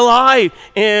in our life.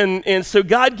 And so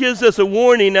God gives us a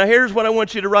warning. Now, here's what I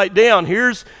want you to write down.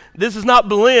 This is not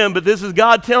Belen, but this is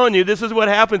God telling you this is what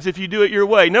happens if you do it your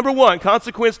way. Number one,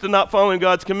 consequence to not following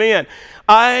God's command.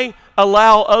 I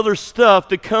allow other stuff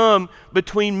to come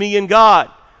between me and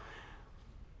God.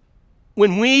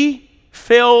 When we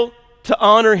fail to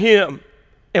honor Him,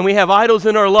 and we have idols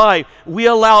in our life, we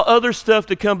allow other stuff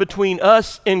to come between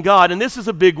us and God. And this is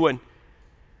a big one.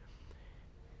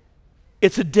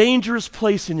 It's a dangerous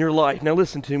place in your life. Now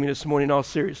listen to me this morning in all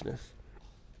seriousness.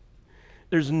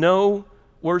 There's no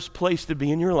worse place to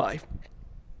be in your life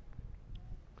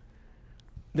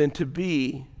than to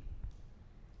be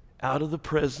out of the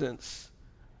presence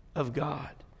of God.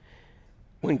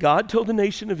 When God told the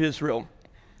nation of Israel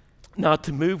not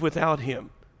to move without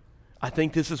Him, I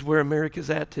think this is where America's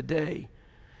at today.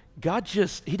 God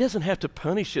He doesn't have to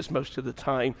punish us most of the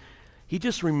time. He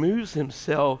just removes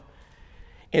Himself.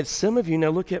 And some of you, now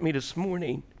look at me this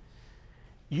morning,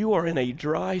 you are in a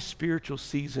dry spiritual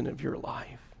season of your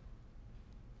life.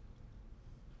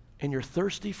 And you're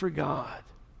thirsty for God.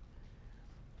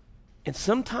 And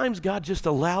sometimes God just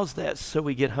allows that so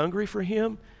we get hungry for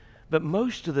Him. But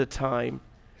most of the time,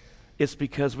 it's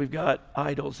because we've got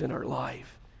idols in our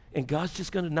life. And God's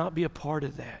just going to not be a part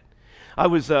of that. I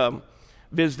was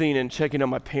visiting and checking on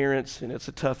my parents, and it's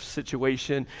a tough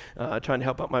situation, trying to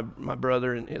help out my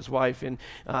brother and his wife. And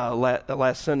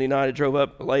last Sunday night, I drove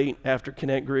up late after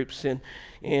Connect groups,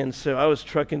 and so I was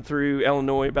trucking through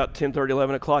Illinois about 10:30,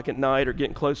 11 o'clock at night, or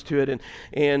getting close to it,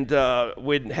 and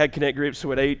we'd had Connect groups,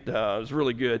 so at 8, it was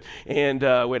really good,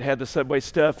 and we'd had the Subway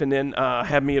stuff, and then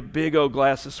had me a big old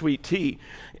glass of sweet tea.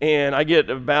 And I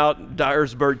get about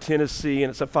Dyersburg, Tennessee,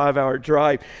 and it's a 5-hour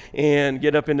drive, and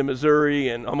get up into Missouri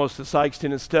and almost to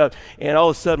Sykeston and stuff, and all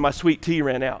of a sudden my sweet tea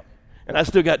ran out. And I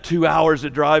still got 2 hours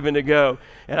of driving to go.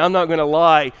 And I'm not going to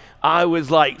lie, I was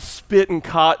like spitting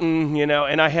cotton,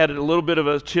 and I had a little bit of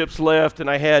a chips left, and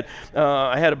I had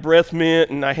a breath mint,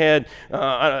 and I had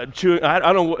chewing.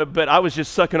 I don't, but I was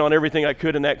just sucking on everything I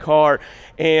could in that car.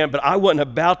 But I wasn't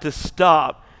about to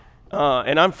stop.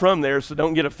 And I'm from there, so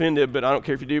don't get offended, but I don't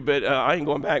care if you do, but I ain't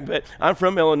going back. But I'm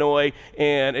from Illinois,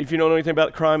 and if you don't know anything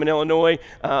about crime in Illinois,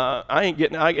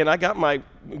 I got my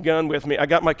gun with me. I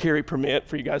got my carry permit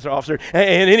for you guys that are officers.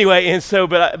 And anyway, and so,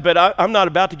 I'm not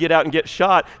about to get out and get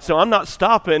shot, so I'm not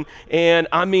stopping. And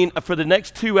I mean, for the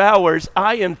next 2 hours,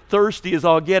 I am thirsty as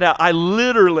all get out. I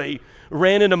literally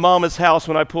ran into Mama's house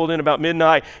when I pulled in about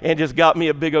midnight and just got me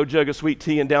a big old jug of sweet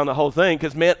tea and down the whole thing,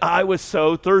 because, man, I was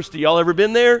so thirsty. Y'all ever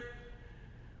been there?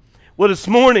 Well, this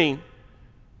morning,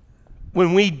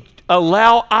 when we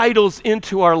allow idols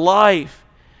into our life,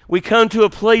 we come to a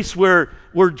place where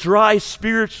we're dry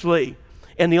spiritually.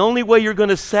 And the only way you're going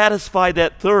to satisfy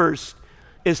that thirst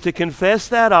is to confess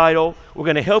that idol. We're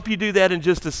going to help you do that in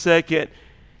just a second,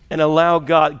 and allow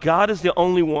God. God is the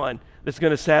only one that's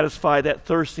going to satisfy that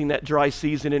thirsting, that dry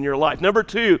season in your life. Number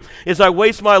 2 is I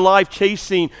waste my life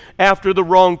chasing after the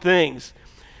wrong things.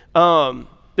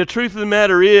 The truth of the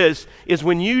matter is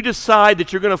when you decide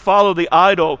that you're going to follow the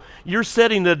idol, you're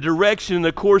setting the direction and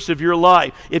the course of your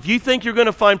life. If you think you're going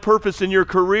to find purpose in your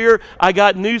career, I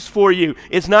got news for you.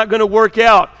 It's not going to work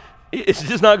out. It's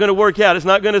just not going to work out. It's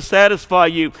not going to satisfy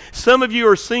you. Some of you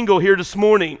are single here this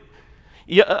morning.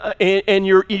 And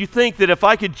you think that if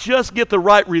I could just get the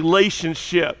right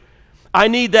relationship, I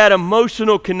need that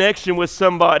emotional connection with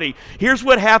somebody. Here's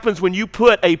what happens when you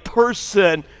put a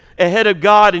person ahead of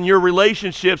God and your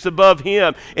relationships above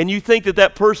Him, and you think that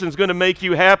that person's going to make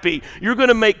you happy. You're going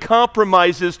to make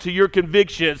compromises to your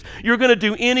convictions. You're going to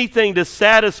do anything to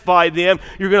satisfy them.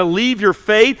 You're going to leave your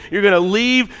faith. You're going to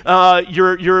leave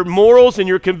your morals and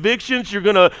your convictions. You're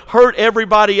going to hurt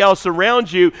everybody else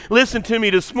around you. Listen to me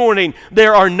this morning.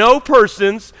 There are no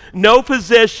persons, no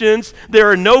possessions, there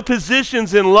are no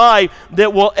positions in life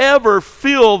that will ever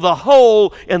fill the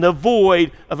hole and the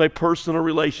void of a personal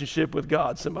relationship with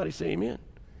God. Somebody say amen.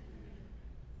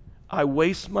 I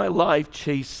waste my life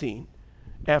chasing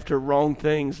after wrong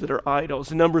things that are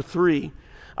idols. Number 3,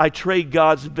 I trade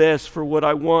God's best for what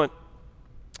I want.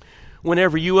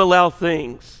 Whenever you allow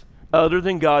things other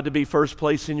than God to be first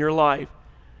place in your life,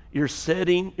 you're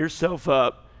setting yourself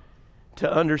up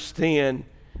to understand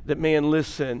that, man,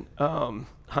 listen, I'm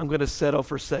going to settle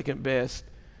for second best.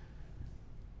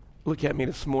 Look at me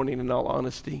this morning in all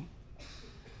honesty.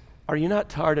 Are you not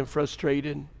tired and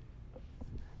frustrated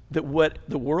that what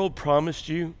the world promised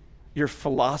you, your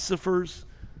philosophers,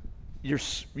 your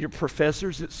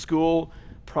professors at school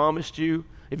promised you?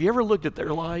 Have you ever looked at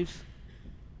their lives?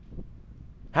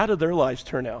 How did their lives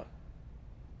turn out?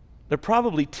 They're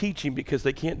probably teaching because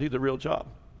they can't do the real job.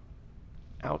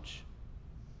 Ouch.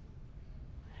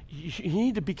 You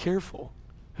need to be careful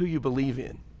who you believe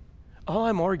in. All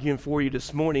I'm arguing for you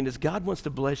this morning is God wants to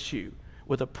bless you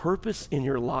with a purpose in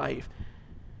your life.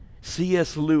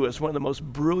 C.S. Lewis, one of the most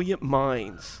brilliant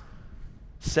minds,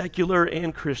 secular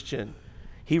and Christian,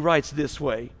 he writes this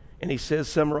way, and he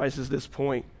summarizes this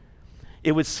point.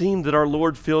 It would seem that our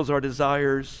Lord finds our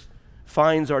desires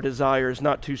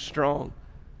not too strong,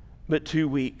 but too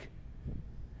weak.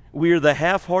 We are the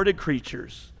half-hearted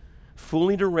creatures,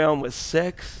 fooling around with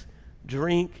sex,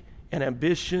 drink, and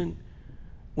ambition,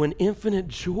 when infinite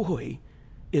joy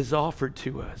is offered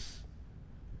to us.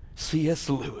 C.S.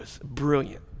 Lewis,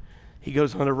 brilliant. He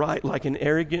goes on to write, like an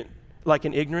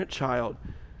ignorant child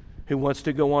who wants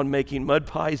to go on making mud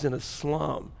pies in a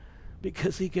slum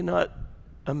because he cannot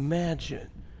imagine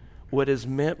what is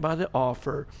meant by the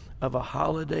offer of a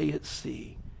holiday at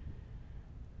sea.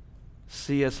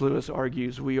 C.S. Lewis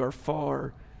argues we are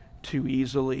far too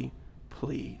easily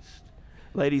pleased.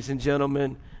 Ladies and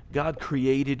gentlemen, God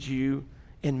created you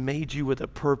and made you with a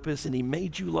purpose, and He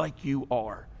made you like you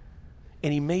are.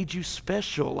 And He made you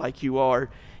special like you are,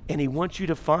 and He wants you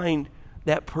to find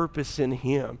that purpose in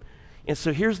Him. And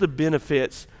so here's the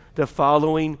benefits to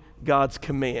following God's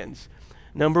commands.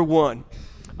 Number 1,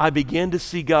 I begin to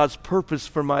see God's purpose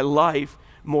for my life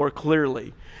more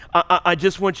clearly. I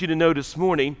just want you to know this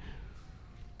morning,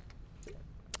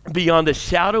 beyond a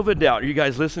shadow of a doubt, you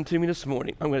guys listen to me this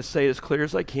morning, I'm going to say it as clear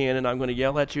as I can, and I'm going to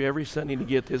yell at you every Sunday to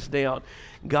get this down.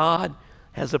 God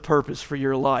has a purpose for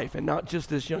your life, and not just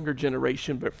this younger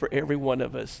generation, but for every one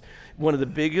of us. One of the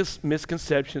biggest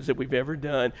misconceptions that we've ever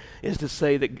done is to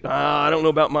say that, I don't know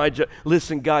about my job.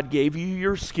 Listen, God gave you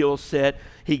your skill set.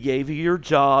 He gave you your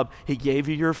job. He gave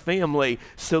you your family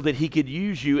so that He could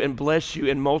use you and bless you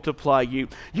and multiply you.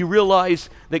 You realize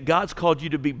that God's called you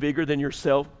to be bigger than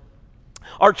yourself?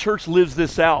 Our church lives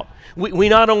this out. We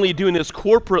not only doing this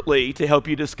corporately to help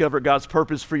you discover God's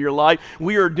purpose for your life,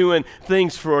 we are doing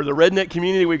things for the redneck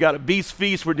community. We've got a Beast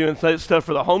Feast. We're doing stuff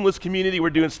for the homeless community.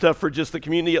 We're doing stuff for just the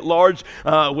community at large,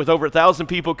 with over 1,000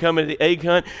 people coming to the egg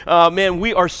hunt. Man,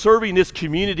 we are serving this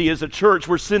community as a church.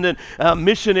 We're sending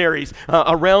missionaries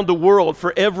around the world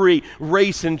for every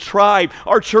race and tribe.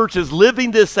 Our church is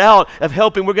living this out of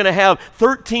helping. We're going to have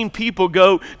 13 people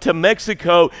go to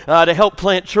Mexico to help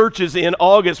plant churches in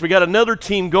August. We got another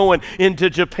team going into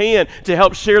Japan to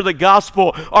help share the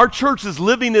gospel. Our church is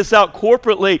living this out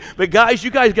corporately, but guys,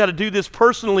 you guys got to do this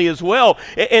personally as well.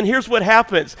 And here's what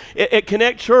happens. At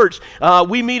Connect Church,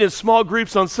 we meet in small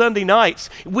groups on Sunday nights.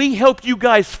 We help you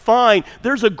guys find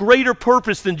there's a greater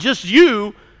purpose than just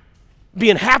you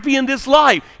being happy in this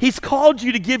life. He's called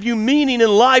you to give you meaning in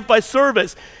life by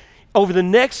service. Over the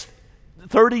next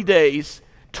 30 days,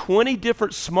 20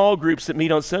 different small groups that meet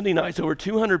on Sunday nights, over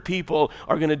 200 people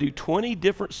are going to do 20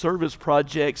 different service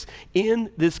projects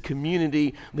in this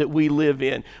community that we live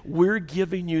in. We're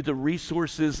giving you the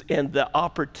resources and the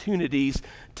opportunities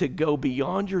to go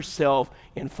beyond yourself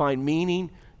and find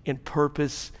meaning and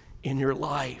purpose in your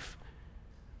life.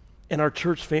 And our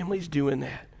church family's doing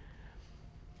that.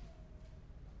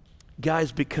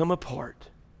 Guys, become a part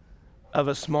of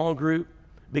a small group,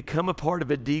 become a part of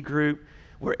a D group,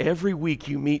 where every week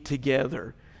you meet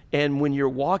together, and when you're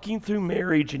walking through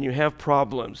marriage and you have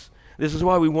problems, This is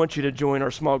why we want you to join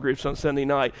our small groups on Sunday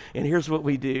night. And here's what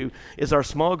we do, is our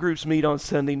small groups meet on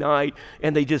Sunday night,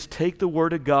 and they just take the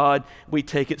Word of God, we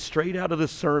take it straight out of the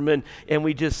sermon, and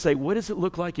we just say, what does it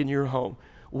look like in your home?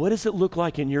 What does it look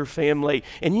like in your family?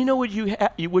 And you know what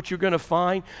what you're going to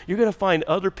find? You're going to find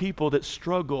other people that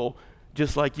struggle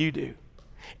just like you do.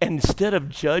 And instead of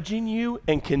judging you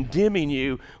and condemning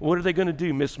you, what are they going to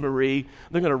do, Miss Marie?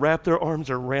 They're going to wrap their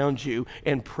arms around you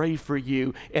and pray for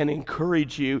you and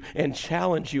encourage you and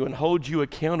challenge you and hold you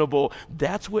accountable.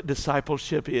 That's what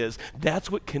discipleship is.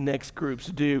 That's what Connect groups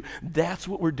do. That's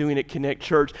what we're doing at Connect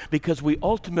Church, because we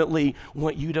ultimately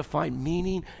want you to find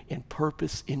meaning and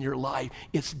purpose in your life.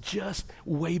 It's just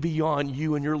way beyond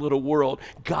you and your little world.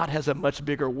 God has a much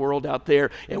bigger world out there,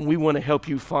 and we want to help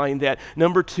you find that.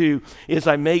 Number 2 is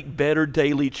I make better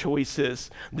daily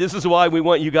choices. This is why we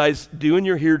want you guys doing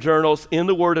your Hear Journals in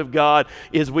the Word of God,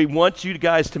 is we want you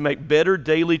guys to make better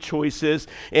daily choices.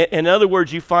 In other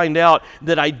words, you find out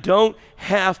that I don't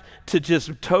have to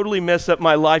just totally mess up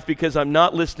my life because I'm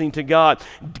not listening to God.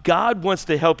 God wants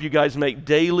to help you guys make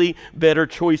daily better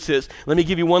choices. Let me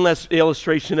give you one last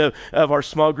illustration of our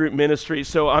small group ministry.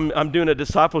 So I'm doing a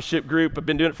discipleship group. I've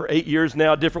been doing it for 8 years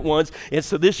now, different ones. And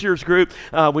so this year's group,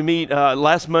 we meet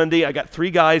last Monday. I got 3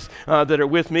 guys that are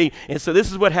with me. And so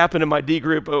this is what happened in my D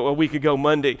group a week ago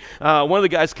Monday. One of the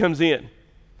guys comes in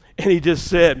and he just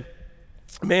said,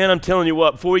 man, I'm telling you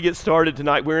what, before we get started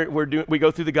tonight, we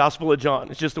go through the Gospel of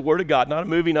John. It's just the Word of God, not a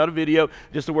movie, not a video,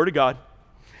 just the Word of God.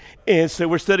 And so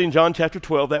we're studying John chapter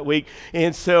 12 that week.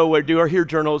 And so we do our Hear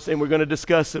Journals, and we're going to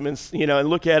discuss them and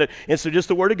look at it. And so just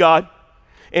the Word of God.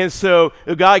 And so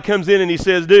a guy comes in and he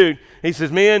says, dude, he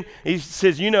says, man, he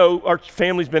says, our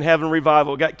family's been having a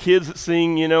revival. Got kids that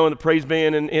sing, in the praise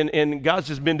band, and God's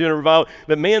just been doing a revival.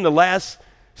 But man, the last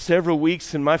several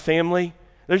weeks in my family,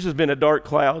 there's just been a dark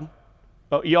cloud.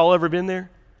 Oh, y'all ever been there?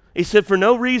 He said, for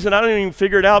no reason, I don't even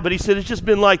figure it out, but he said, it's just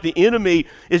been like the enemy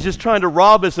is just trying to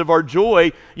rob us of our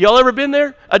joy. Y'all ever been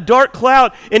there? A dark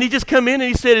cloud. And he just come in and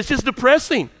he said, it's just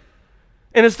depressing.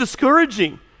 And it's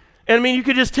discouraging. And I mean, you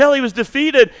could just tell he was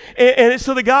defeated. And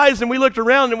so the guys, and we looked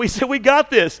around and we said, we got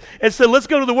this. And said, let's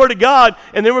go to the Word of God,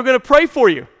 and then we're going to pray for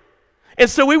you. And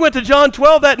so we went to John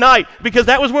 12 that night because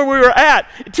that was where we were at.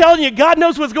 Telling you, God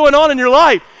knows what's going on in your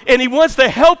life. And He wants to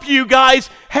help you guys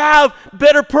have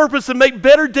better purpose and make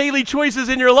better daily choices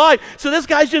in your life. So this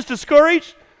guy's just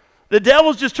discouraged. The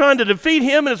devil's just trying to defeat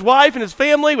him and his wife and his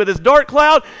family with his dark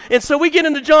cloud. And so we get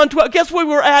into John 12. Guess where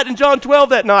we were at in John 12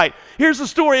 that night? Here's the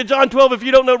story of John 12 if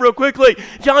you don't know real quickly.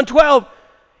 John 12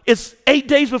 is 8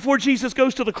 days before Jesus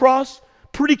goes to the cross.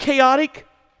 Pretty chaotic.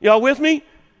 Y'all with me?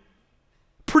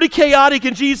 Pretty chaotic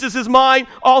in Jesus' mind.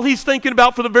 All he's thinking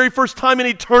about for the very first time in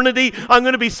eternity, I'm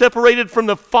going to be separated from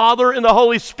the Father and the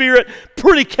Holy Spirit.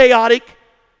 Pretty chaotic.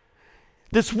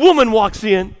 This woman walks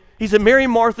in. He's at Mary,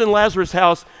 Martha, and Lazarus'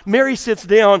 house. Mary sits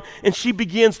down, and she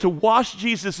begins to wash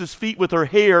Jesus' feet with her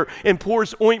hair and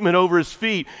pours ointment over his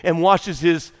feet and washes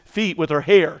his feet with her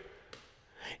hair.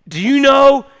 Do you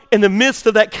know, in the midst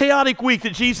of that chaotic week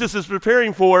that Jesus is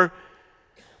preparing for,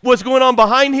 what's going on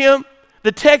behind him?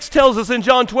 The text tells us in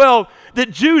John 12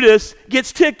 that Judas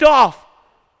gets ticked off.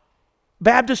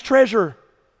 Baptist treasurer.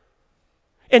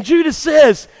 And Judas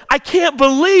says, I can't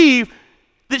believe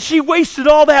that she wasted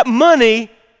all that money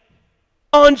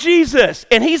on Jesus.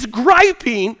 And he's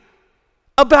griping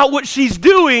about what she's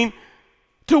doing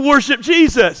to worship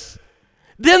Jesus.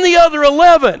 Then the other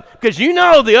 11, because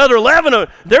the other 11,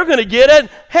 they're going to get it.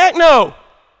 Heck no.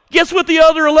 Guess what the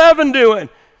other 11 doing?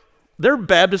 They're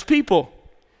Baptist people.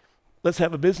 Let's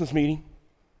have a business meeting.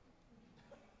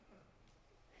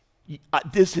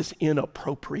 This is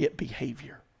inappropriate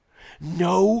behavior.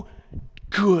 No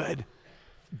good,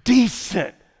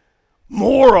 decent,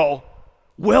 moral,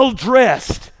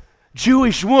 well-dressed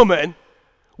Jewish woman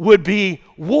would be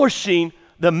washing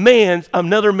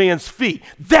another man's feet.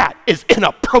 That is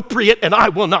inappropriate, and I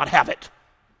will not have it.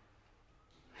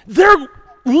 They're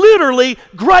literally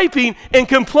griping and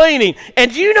complaining.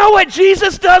 And do you know what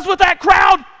Jesus does with that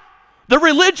crowd? The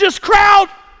religious crowd?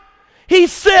 He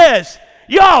says,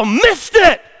 y'all missed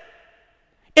it.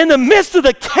 In the midst of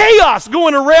the chaos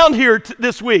going around here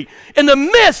this week, in the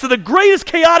midst of the greatest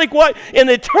chaotic in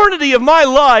the eternity of my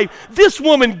life, this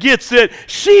woman gets it.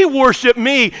 She worshiped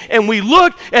me. And we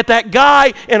looked at that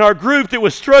guy in our group that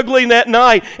was struggling that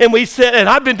night, and we said, and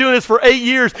I've been doing this for 8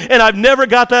 years, and I've never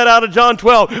got that out of John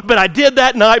 12, but I did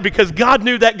that night because God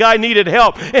knew that guy needed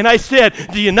help. And I said,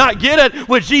 do you not get it?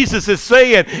 What Jesus is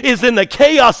saying is, in the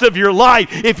chaos of your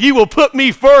life, if you will put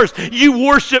me first, you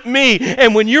worship me.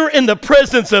 And when you're in the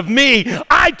presence presence of me,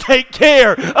 I take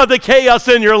care of the chaos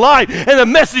in your life. And the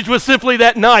message was simply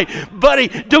that night, buddy,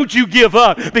 don't you give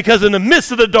up, because in the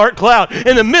midst of the dark cloud,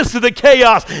 in the midst of the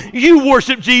chaos, you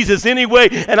worship Jesus anyway.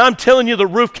 And I'm telling you, the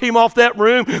roof came off that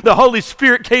room, the Holy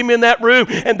Spirit came in that room,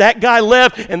 and that guy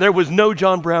left, and there was no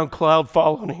John Brown cloud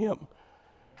following him.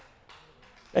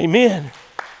 Amen.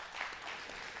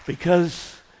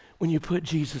 Because when you put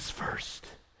Jesus first,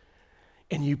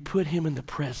 and you put him in the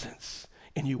presence,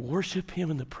 and you worship him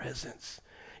in the presence,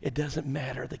 it doesn't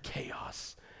matter the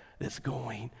chaos that's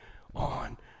going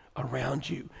on around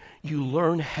you. You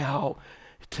learn how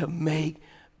to make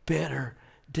better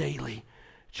daily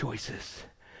choices.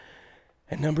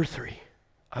 And number 3,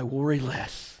 I worry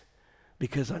less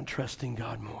because I'm trusting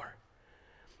God more.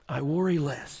 I worry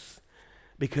less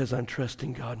because I'm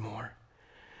trusting God more.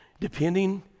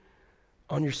 Depending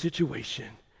on your situation,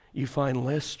 you find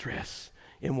less stress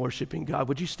in worshiping God.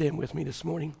 Would you stand with me this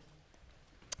morning?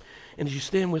 And as you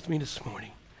stand with me this morning,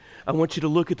 I want you to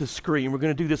look at the screen. We're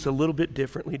going to do this a little bit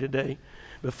differently today.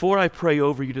 Before I pray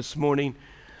over you this morning,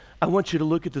 I want you to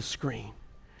look at the screen.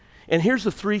 And here's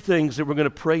the 3 things that we're going to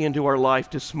pray into our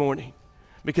life this morning,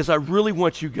 because I really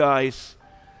want you guys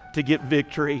to get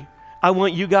victory. I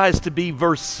want you guys to be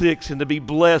verse 6 and to be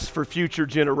blessed for future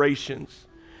generations.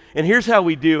 And here's how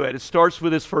we do it. It starts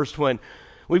with this first one.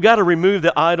 We've got to remove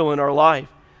the idol in our life,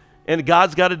 and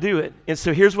God's got to do it. And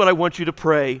so here's what I want you to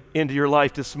pray into your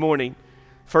life this morning.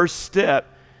 First step,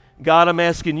 God, I'm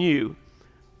asking you,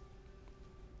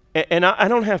 and I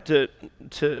don't have to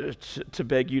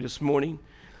beg you this morning.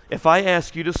 If I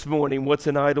ask you this morning, what's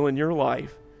an idol in your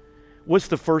life, what's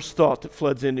the first thought that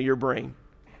floods into your brain?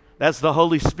 That's the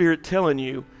Holy Spirit telling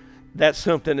you that's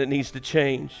something that needs to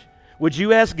change. Would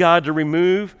you ask God to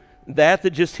remove that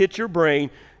just hit your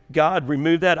brain? God,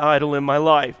 remove that idol in my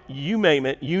life. You name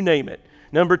it.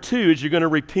 Number 2 is you're going to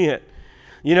repent.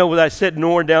 You know, when I sat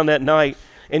Nora down that night,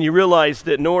 and you realize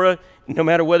that, Nora, no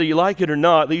matter whether you like it or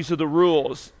not, these are the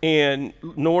rules. And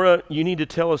Nora, you need to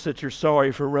tell us that you're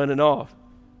sorry for running off.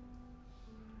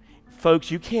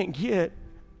 Folks, you can't get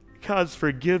God's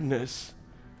forgiveness.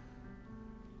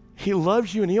 He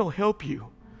loves you and he'll help you.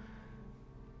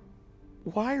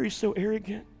 Why are you so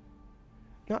arrogant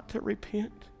not to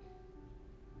repent?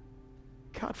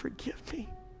 God, forgive me.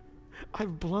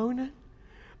 I've blown it.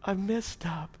 I've messed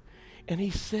up. And he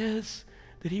says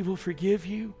that he will forgive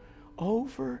you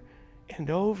over and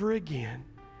over again.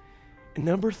 And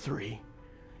number 3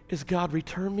 is, God,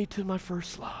 return me to my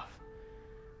first love.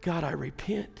 God, I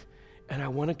repent and I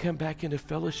want to come back into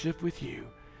fellowship with you.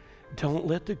 Don't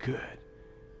let the good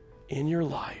in your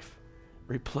life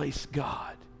replace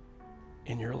God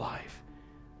in your life.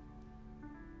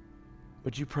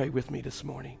 Would you pray with me this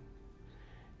morning?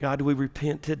 God, we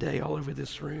repent today all over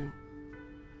this room.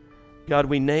 God,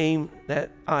 we name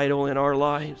that idol in our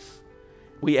lives.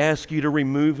 We ask you to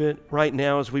remove it right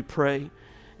now as we pray.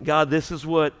 God, this is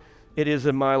what it is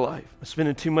in my life. I'm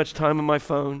spending too much time on my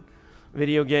phone,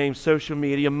 video games, social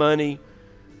media, money,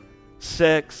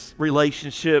 sex,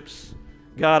 relationships.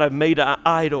 God, I've made an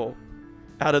idol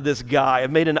out of this guy.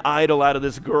 I've made an idol out of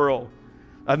this girl.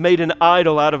 I've made an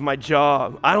idol out of my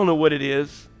job. I don't know what it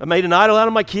is. I made an idol out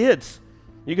of my kids.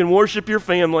 You can worship your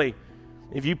family.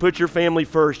 If you put your family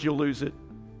first, you'll lose it.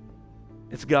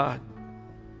 It's God.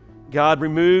 God,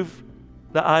 remove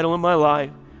the idol in my life.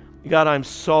 God, I'm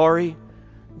sorry.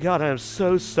 God, I'm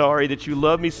so sorry that you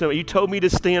love me so much. You told me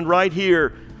to stand right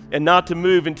here and not to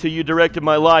move until you directed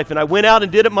my life. And I went out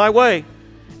and did it my way.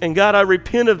 And God, I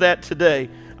repent of that today.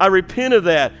 I repent of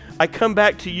that. I come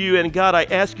back to you, and God, I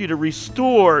ask you to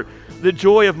restore the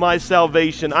joy of my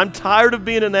salvation. I'm tired of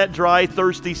being in that dry,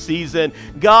 thirsty season.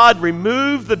 God,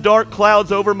 remove the dark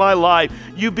clouds over my life.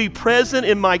 You be present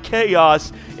in my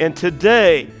chaos. And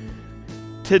today,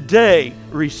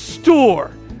 restore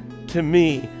to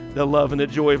me the love and the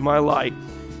joy of my life.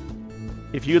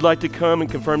 If you'd like to come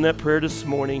and confirm that prayer this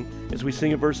morning as we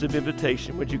sing a verse of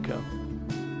invitation, would you come?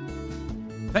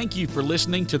 Thank you for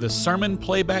listening to the Sermon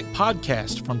Playback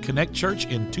Podcast from Connect Church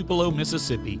in Tupelo,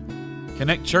 Mississippi.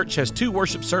 Connect Church has 2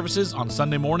 worship services on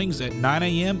Sunday mornings at 9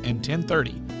 a.m. and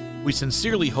 10:30. We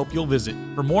sincerely hope you'll visit.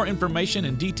 For more information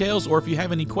and details, or if you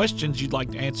have any questions you'd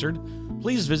like answered,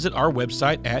 please visit our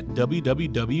website at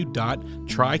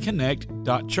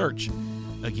www.triconnect.church.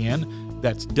 Again,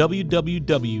 that's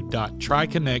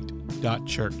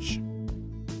www.triconnect.church.